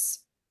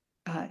arts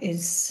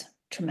is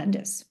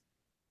tremendous.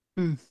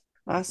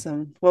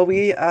 Awesome. Well,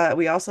 we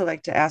also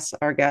like to ask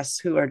our guests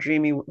who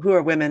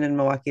are women in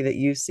Milwaukee that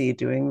you see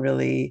doing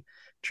really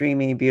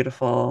dreamy,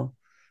 beautiful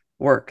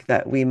work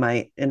that we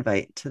might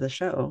invite to the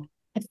show.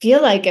 I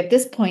feel like at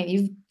this point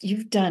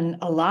you've done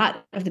a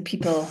lot of the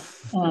people,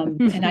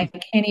 and I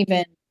can't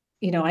even,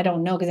 I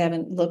don't know because I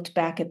haven't looked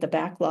back at the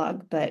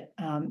backlog, but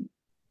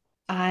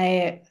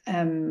I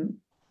am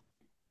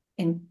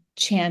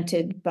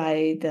enchanted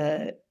by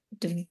the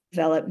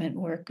development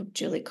work of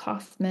Julie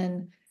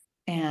Kaufman,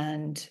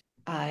 and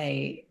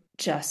I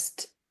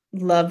just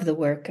love the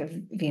work of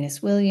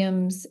Venus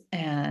Williams,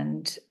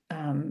 and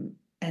then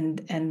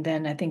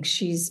I think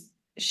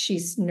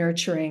she's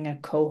nurturing a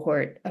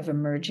cohort of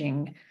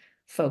emerging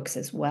folks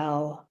as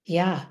well.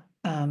 Yeah.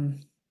 I'd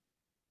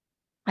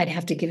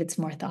have to give it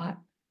some more thought,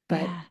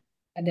 but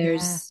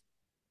there's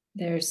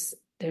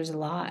a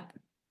lot.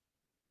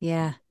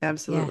 Yeah.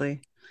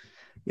 Absolutely.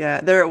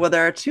 Yeah. There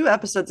are two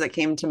episodes that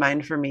came to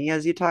mind for me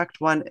as you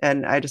talked. One,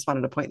 and I just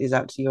wanted to point these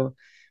out to you.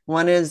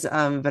 One is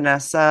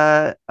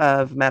Vanessa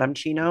of Madame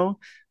Chino,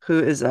 who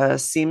is a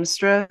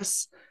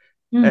seamstress.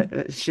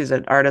 She's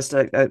an artist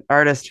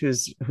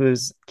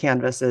whose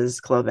canvas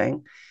is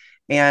clothing,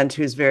 and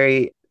who's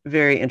very,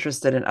 very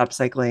interested in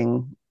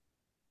upcycling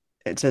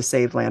to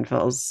save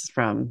landfills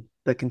from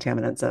the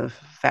contaminants of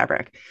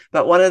fabric.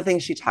 But one of the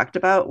things she talked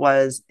about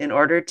was, in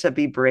order to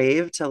be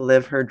brave to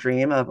live her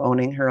dream of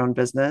owning her own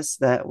business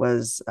that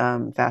was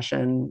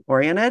fashion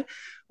oriented,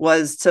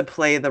 was to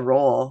play the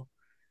role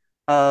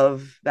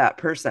of that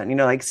person,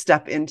 like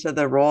step into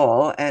the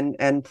role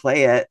and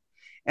play it.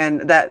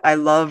 And that I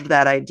loved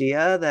that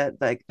idea that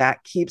like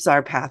that keeps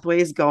our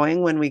pathways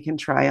going when we can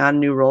try on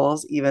new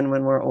roles even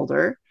when we're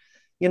older.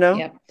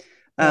 Yep.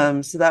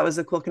 So that was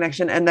a cool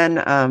connection. And then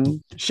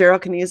Cheryl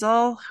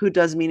Kniezel, who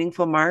does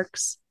Meaningful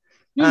Marks.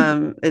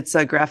 It's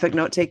a graphic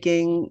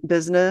note-taking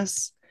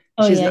business.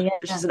 She's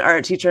an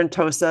art teacher in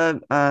Tosa.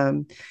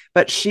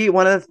 But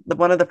one of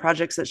the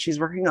projects that she's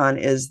working on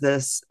is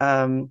this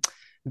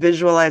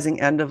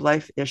visualizing end of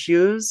life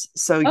issues.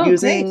 So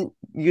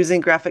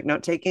using graphic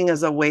note-taking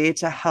as a way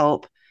to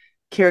help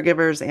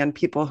caregivers and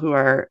people who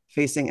are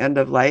facing end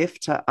of life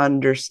to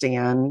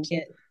understand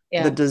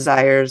the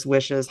desires,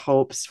 wishes,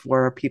 hopes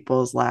for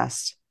people's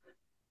last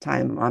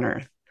time on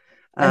earth.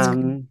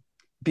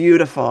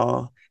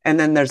 Beautiful. And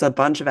then there's a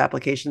bunch of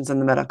applications in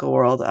the medical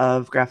world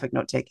of graphic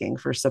note-taking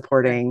for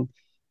supporting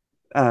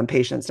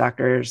patients,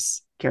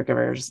 doctors,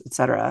 caregivers,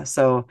 etc.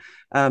 So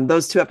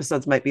those two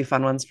episodes might be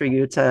fun ones for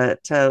you to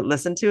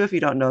listen to if you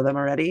don't know them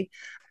already.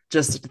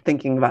 Just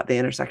thinking about the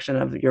intersection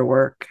of your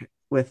work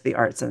with the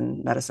arts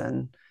and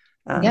medicine.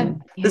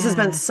 This has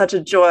been such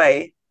a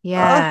joy.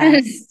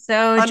 Yeah,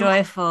 so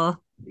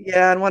joyful.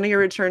 Yeah, on one of your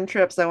return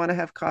trips, I want to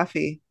have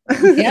coffee.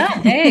 Yeah,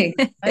 hey,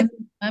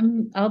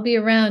 I'll be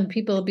around.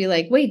 People will be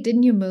like, "Wait,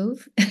 didn't you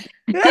move?"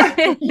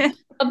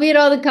 I'll be at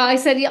all the I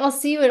said, I'll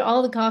see you at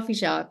all the coffee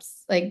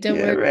shops. Like, don't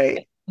worry.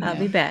 Right. I'll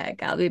be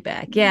back.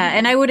 Yeah.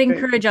 And I would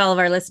encourage all of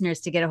our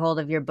listeners to get a hold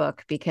of your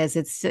book, because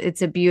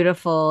it's a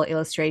beautiful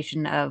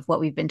illustration of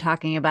what we've been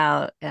talking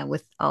about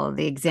with all of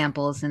the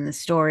examples and the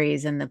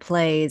stories and the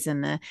plays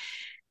and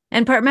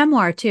part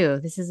memoir too.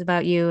 This is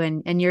about you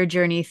and your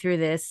journey through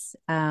this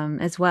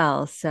as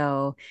well.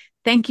 So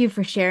thank you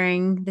for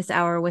sharing this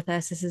hour with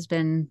us. This has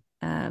been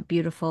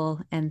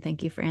beautiful. And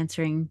thank you for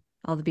answering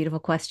all the beautiful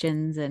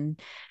questions and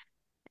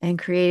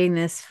creating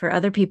this for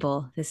other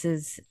people. This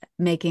is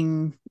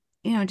making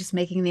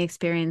the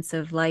experience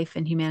of life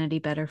and humanity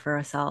better for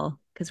us all,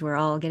 because we're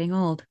all getting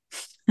old.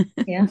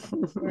 Yeah,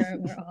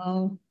 we're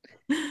all,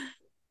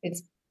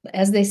 it's,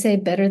 as they say,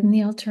 better than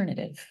the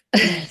alternative.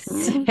 Yes.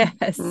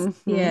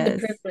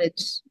 The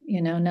privilege,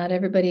 not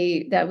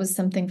everybody, that was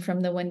something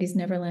from the Wendy's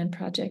Neverland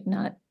Project.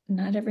 Not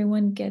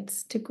everyone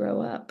gets to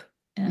grow up,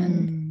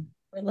 and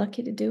we're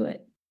lucky to do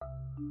it.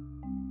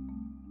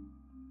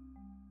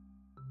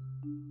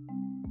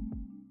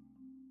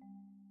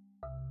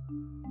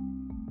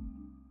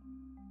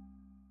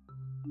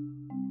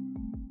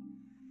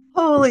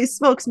 Holy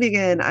smokes,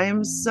 Megan. I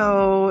am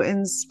so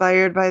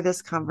inspired by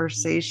this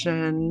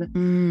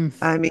conversation.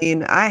 I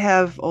mean, I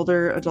have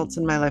older adults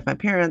in my life, my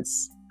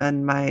parents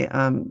and my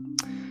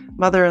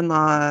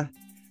mother-in-law,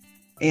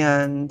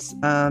 and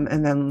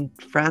then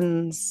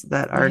friends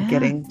that are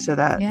getting to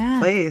that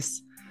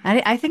place.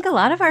 I think a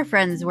lot of our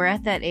friends, we're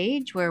at that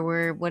age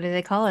where what do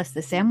they call us?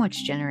 The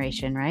sandwich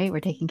generation, right? We're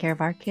taking care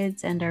of our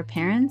kids and our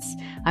parents.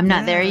 I'm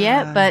not there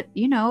yet, but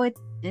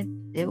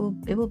it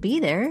will be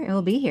there. It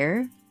will be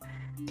here.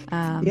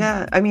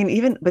 I mean,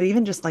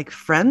 even just like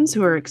friends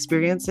who are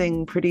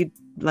experiencing pretty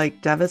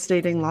like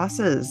devastating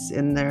losses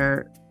in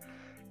their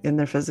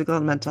physical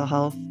and mental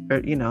health, or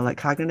like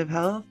cognitive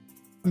health.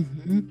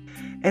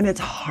 And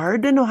it's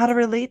hard to know how to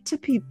relate to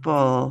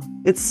people.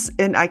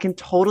 And I can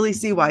totally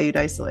see why you'd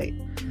isolate.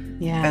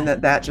 And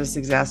that just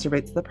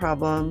exacerbates the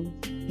problem.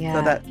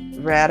 So that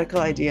radical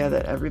idea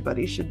that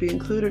everybody should be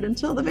included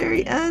until the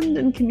very end,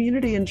 and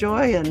community and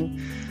joy and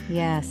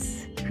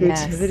yes,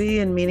 creativity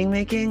and meaning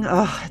making.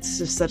 Oh, it's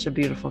just such a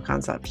beautiful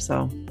concept.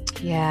 So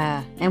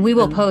yeah. And we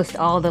will post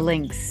all the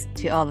links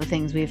to all the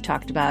things we've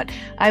talked about.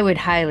 I would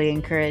highly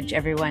encourage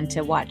everyone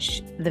to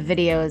watch the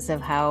videos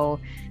of how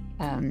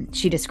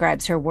she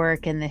describes her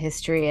work and the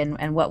history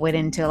and what went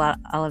into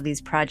all of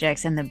these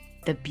projects, and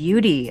the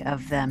beauty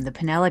of them, the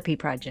Penelope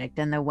project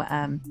and the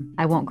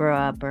I Won't Grow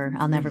Up or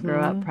I'll Never Grow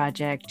Up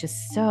project.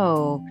 Just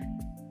so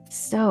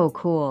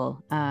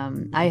cool.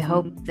 I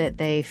hope that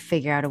they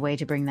figure out a way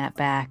to bring that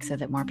back so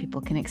that more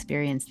people can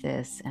experience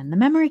this, and the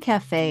memory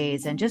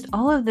cafes and just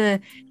all of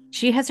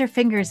she has her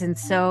fingers in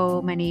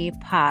so many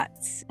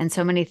pots and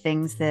so many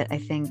things that I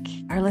think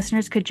our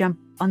listeners could jump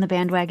on the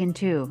bandwagon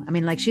too. I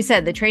mean, like she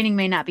said, the training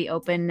may not be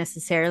open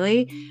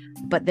necessarily,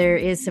 but there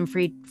is some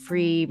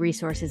free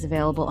resources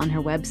available on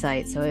her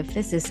website. So if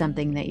this is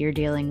something that you're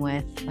dealing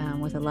with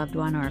a loved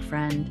one or a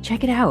friend,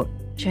 check it out.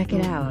 Check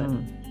it out.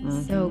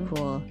 So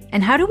cool.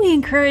 And how do we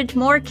encourage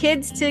more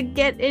kids to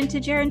get into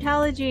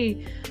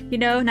gerontology?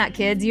 Not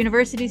kids,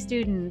 university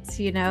students,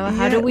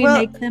 how do we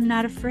make them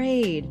not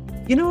afraid?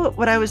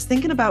 What I was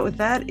thinking about with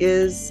that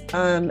is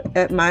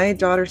at my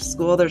daughter's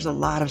school, there's a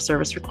lot of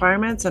service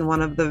requirements. And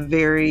one of the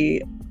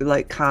very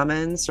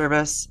common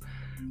service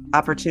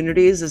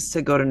opportunities is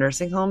to go to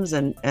nursing homes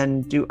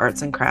and do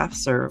arts and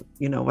crafts or,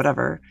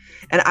 whatever.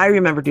 And I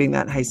remember doing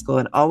that in high school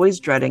and always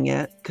dreading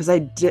it because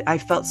I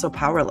felt so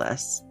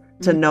powerless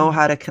to know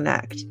how to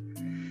connect.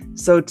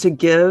 So to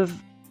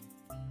give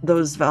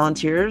those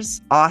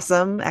volunteers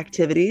awesome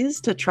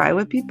activities to try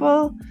with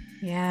people,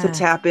 to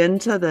tap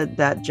into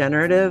that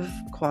generative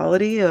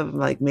quality of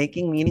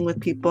making meaning with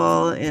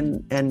people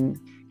and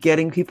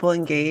getting people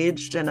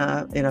engaged in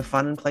a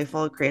fun and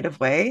playful, creative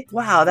way.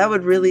 Wow,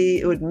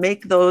 it would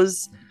make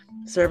those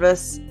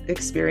service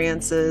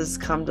experiences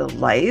come to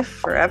life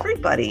for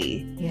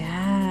everybody.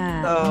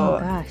 Yeah. So, oh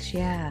gosh,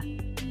 yeah.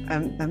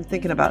 I'm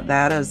thinking about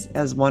that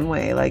as one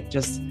way,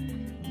 just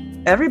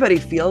everybody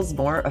feels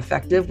more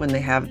effective when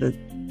they have the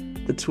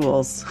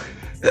tools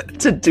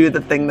to do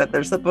the thing that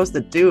they're supposed to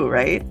do,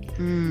 right?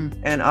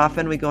 And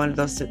often we go into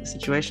those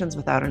situations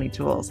without any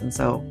tools. And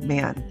so,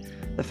 man,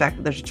 the fact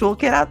that there's a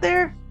toolkit out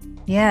there.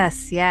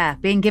 Yes, yeah,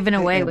 being given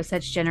away with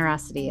such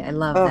generosity. I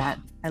love that.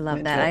 I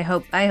love that. I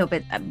hope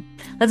it.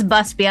 Let's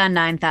bust beyond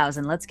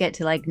 9,000. Let's get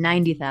to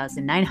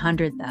 90,000,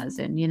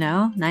 900,000.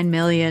 9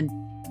 million.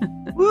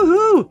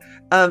 Woohoo!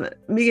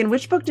 Megan,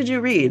 which book did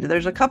you read?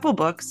 There's a couple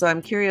books, so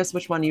I'm curious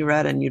which one you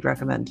read and you'd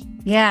recommend.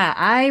 Yeah,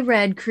 I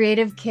read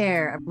Creative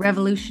Care, a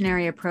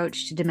revolutionary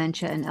approach to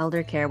dementia and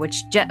elder care,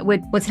 which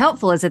what's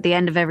helpful is at the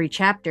end of every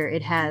chapter,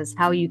 it has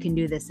how you can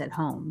do this at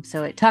home.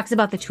 So it talks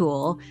about the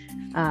tool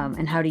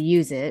and how to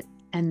use it,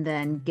 and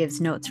then gives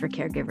notes for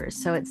caregivers.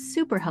 So it's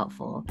super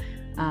helpful.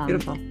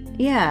 Beautiful.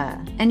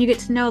 Yeah. And you get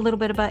to know a little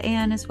bit about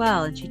Anne as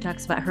well. And she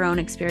talks about her own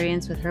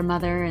experience with her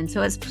mother. And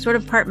so it's sort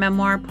of part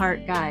memoir,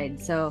 part guide.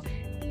 So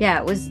yeah,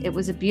 it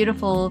was a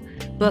beautiful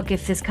book.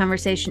 If this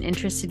conversation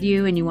interested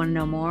you and you want to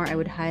know more, I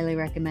would highly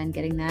recommend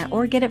getting that,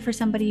 or get it for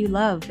somebody you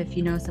love if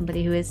you know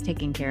somebody who is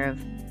taking care of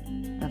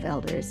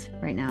elders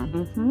right now.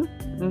 So.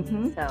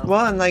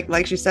 Well, and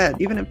like she said,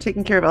 even if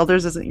taking care of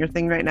elders isn't your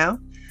thing right now,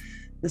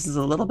 this is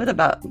a little bit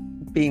about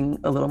being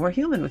a little more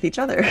human with each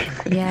other.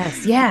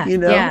 Yes. Yeah.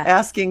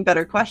 Asking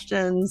better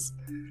questions,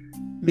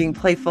 being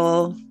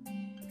playful.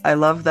 I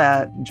love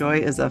that joy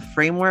is a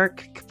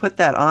framework. Put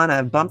that on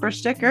a bumper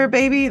sticker,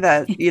 baby,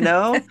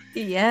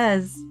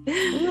 Yes.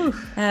 Ooh.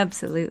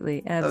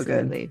 Absolutely.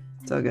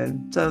 So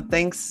good. So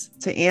thanks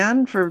to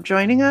Anne for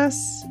joining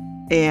us.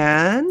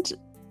 And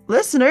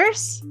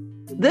listeners,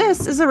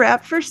 this is a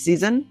wrap for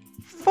season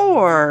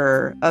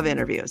 4 of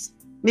interviews.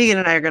 Megan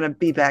and I are going to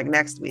be back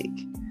next week.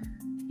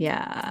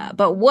 Yeah,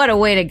 but what a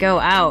way to go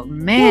out,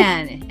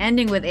 man.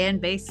 Ending with Anne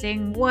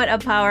Basting. What a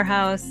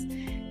powerhouse.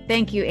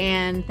 Thank you,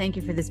 Anne. Thank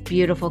you for this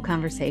beautiful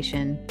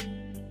conversation.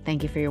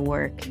 Thank you for your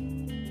work.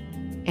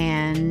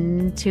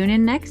 And tune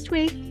in next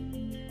week.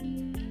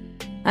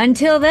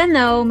 Until then,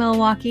 though,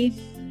 Milwaukee,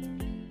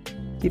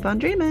 keep on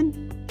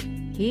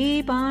dreaming.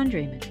 Keep on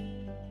dreaming.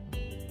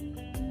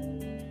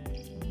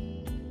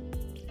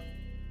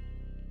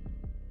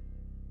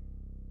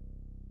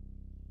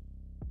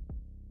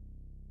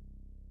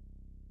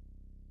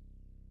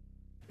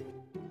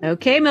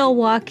 Okay,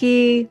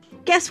 Milwaukee.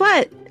 Guess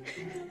what?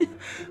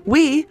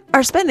 We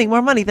are spending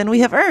more money than we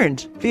have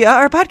earned via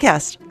our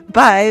podcast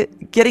by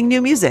getting new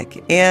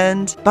music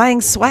and buying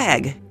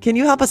swag. Can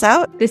you help us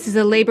out? This is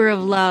a labor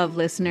of love,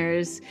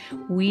 listeners.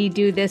 We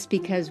do this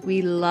because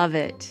we love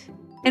it.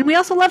 And we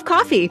also love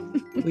coffee.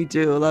 We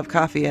do love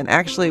coffee. And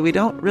actually, we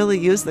don't really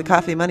use the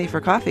coffee money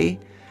for coffee,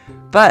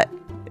 but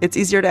it's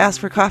easier to ask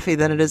for coffee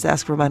than it is to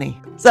ask for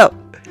money. So,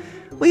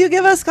 will you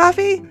give us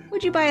coffee?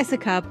 Would you buy us a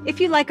cup?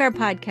 If you like our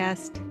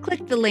podcast,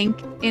 click the link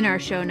in our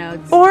show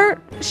notes. Or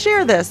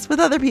share this with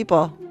other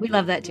people. We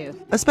love that too.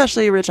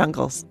 Especially rich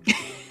uncles.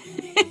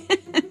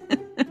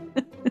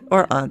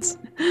 Or aunts.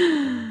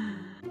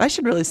 I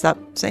should really stop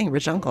saying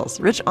rich uncles.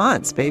 Rich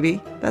aunts,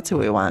 baby. That's who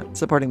we want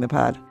supporting the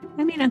pod.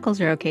 mean,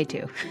 uncles are okay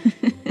too.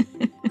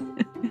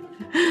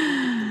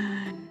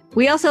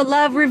 We also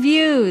love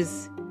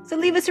reviews. So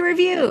leave us a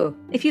review.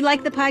 If you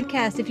like the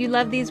podcast, if you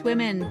love these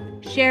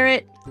women, share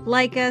it,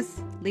 like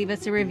us, leave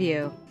us a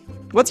review.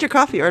 What's your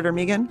coffee order,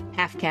 Megan?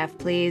 Half calf,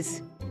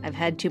 please. I've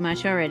had too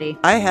much already.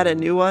 I had a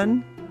new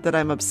one that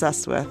I'm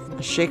obsessed with,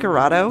 a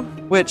Shakerado,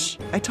 which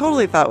I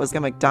totally thought was a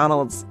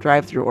McDonald's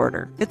drive-thru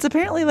order. It's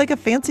apparently like a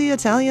fancy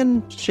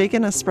Italian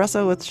shaken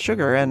espresso with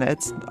sugar, and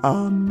it's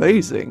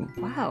amazing.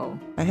 Wow.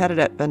 I had it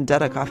at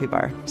Vendetta Coffee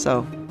Bar.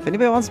 So if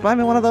anybody wants to buy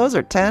me one of those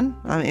or 10,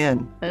 I'm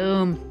in.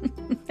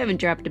 Boom. Haven't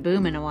dropped a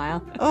boom in a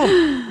while.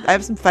 Oh, I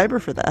have some fiber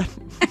for that.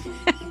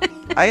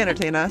 I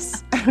entertain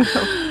us.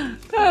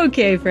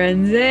 Okay,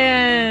 friends,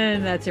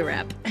 and that's a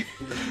wrap.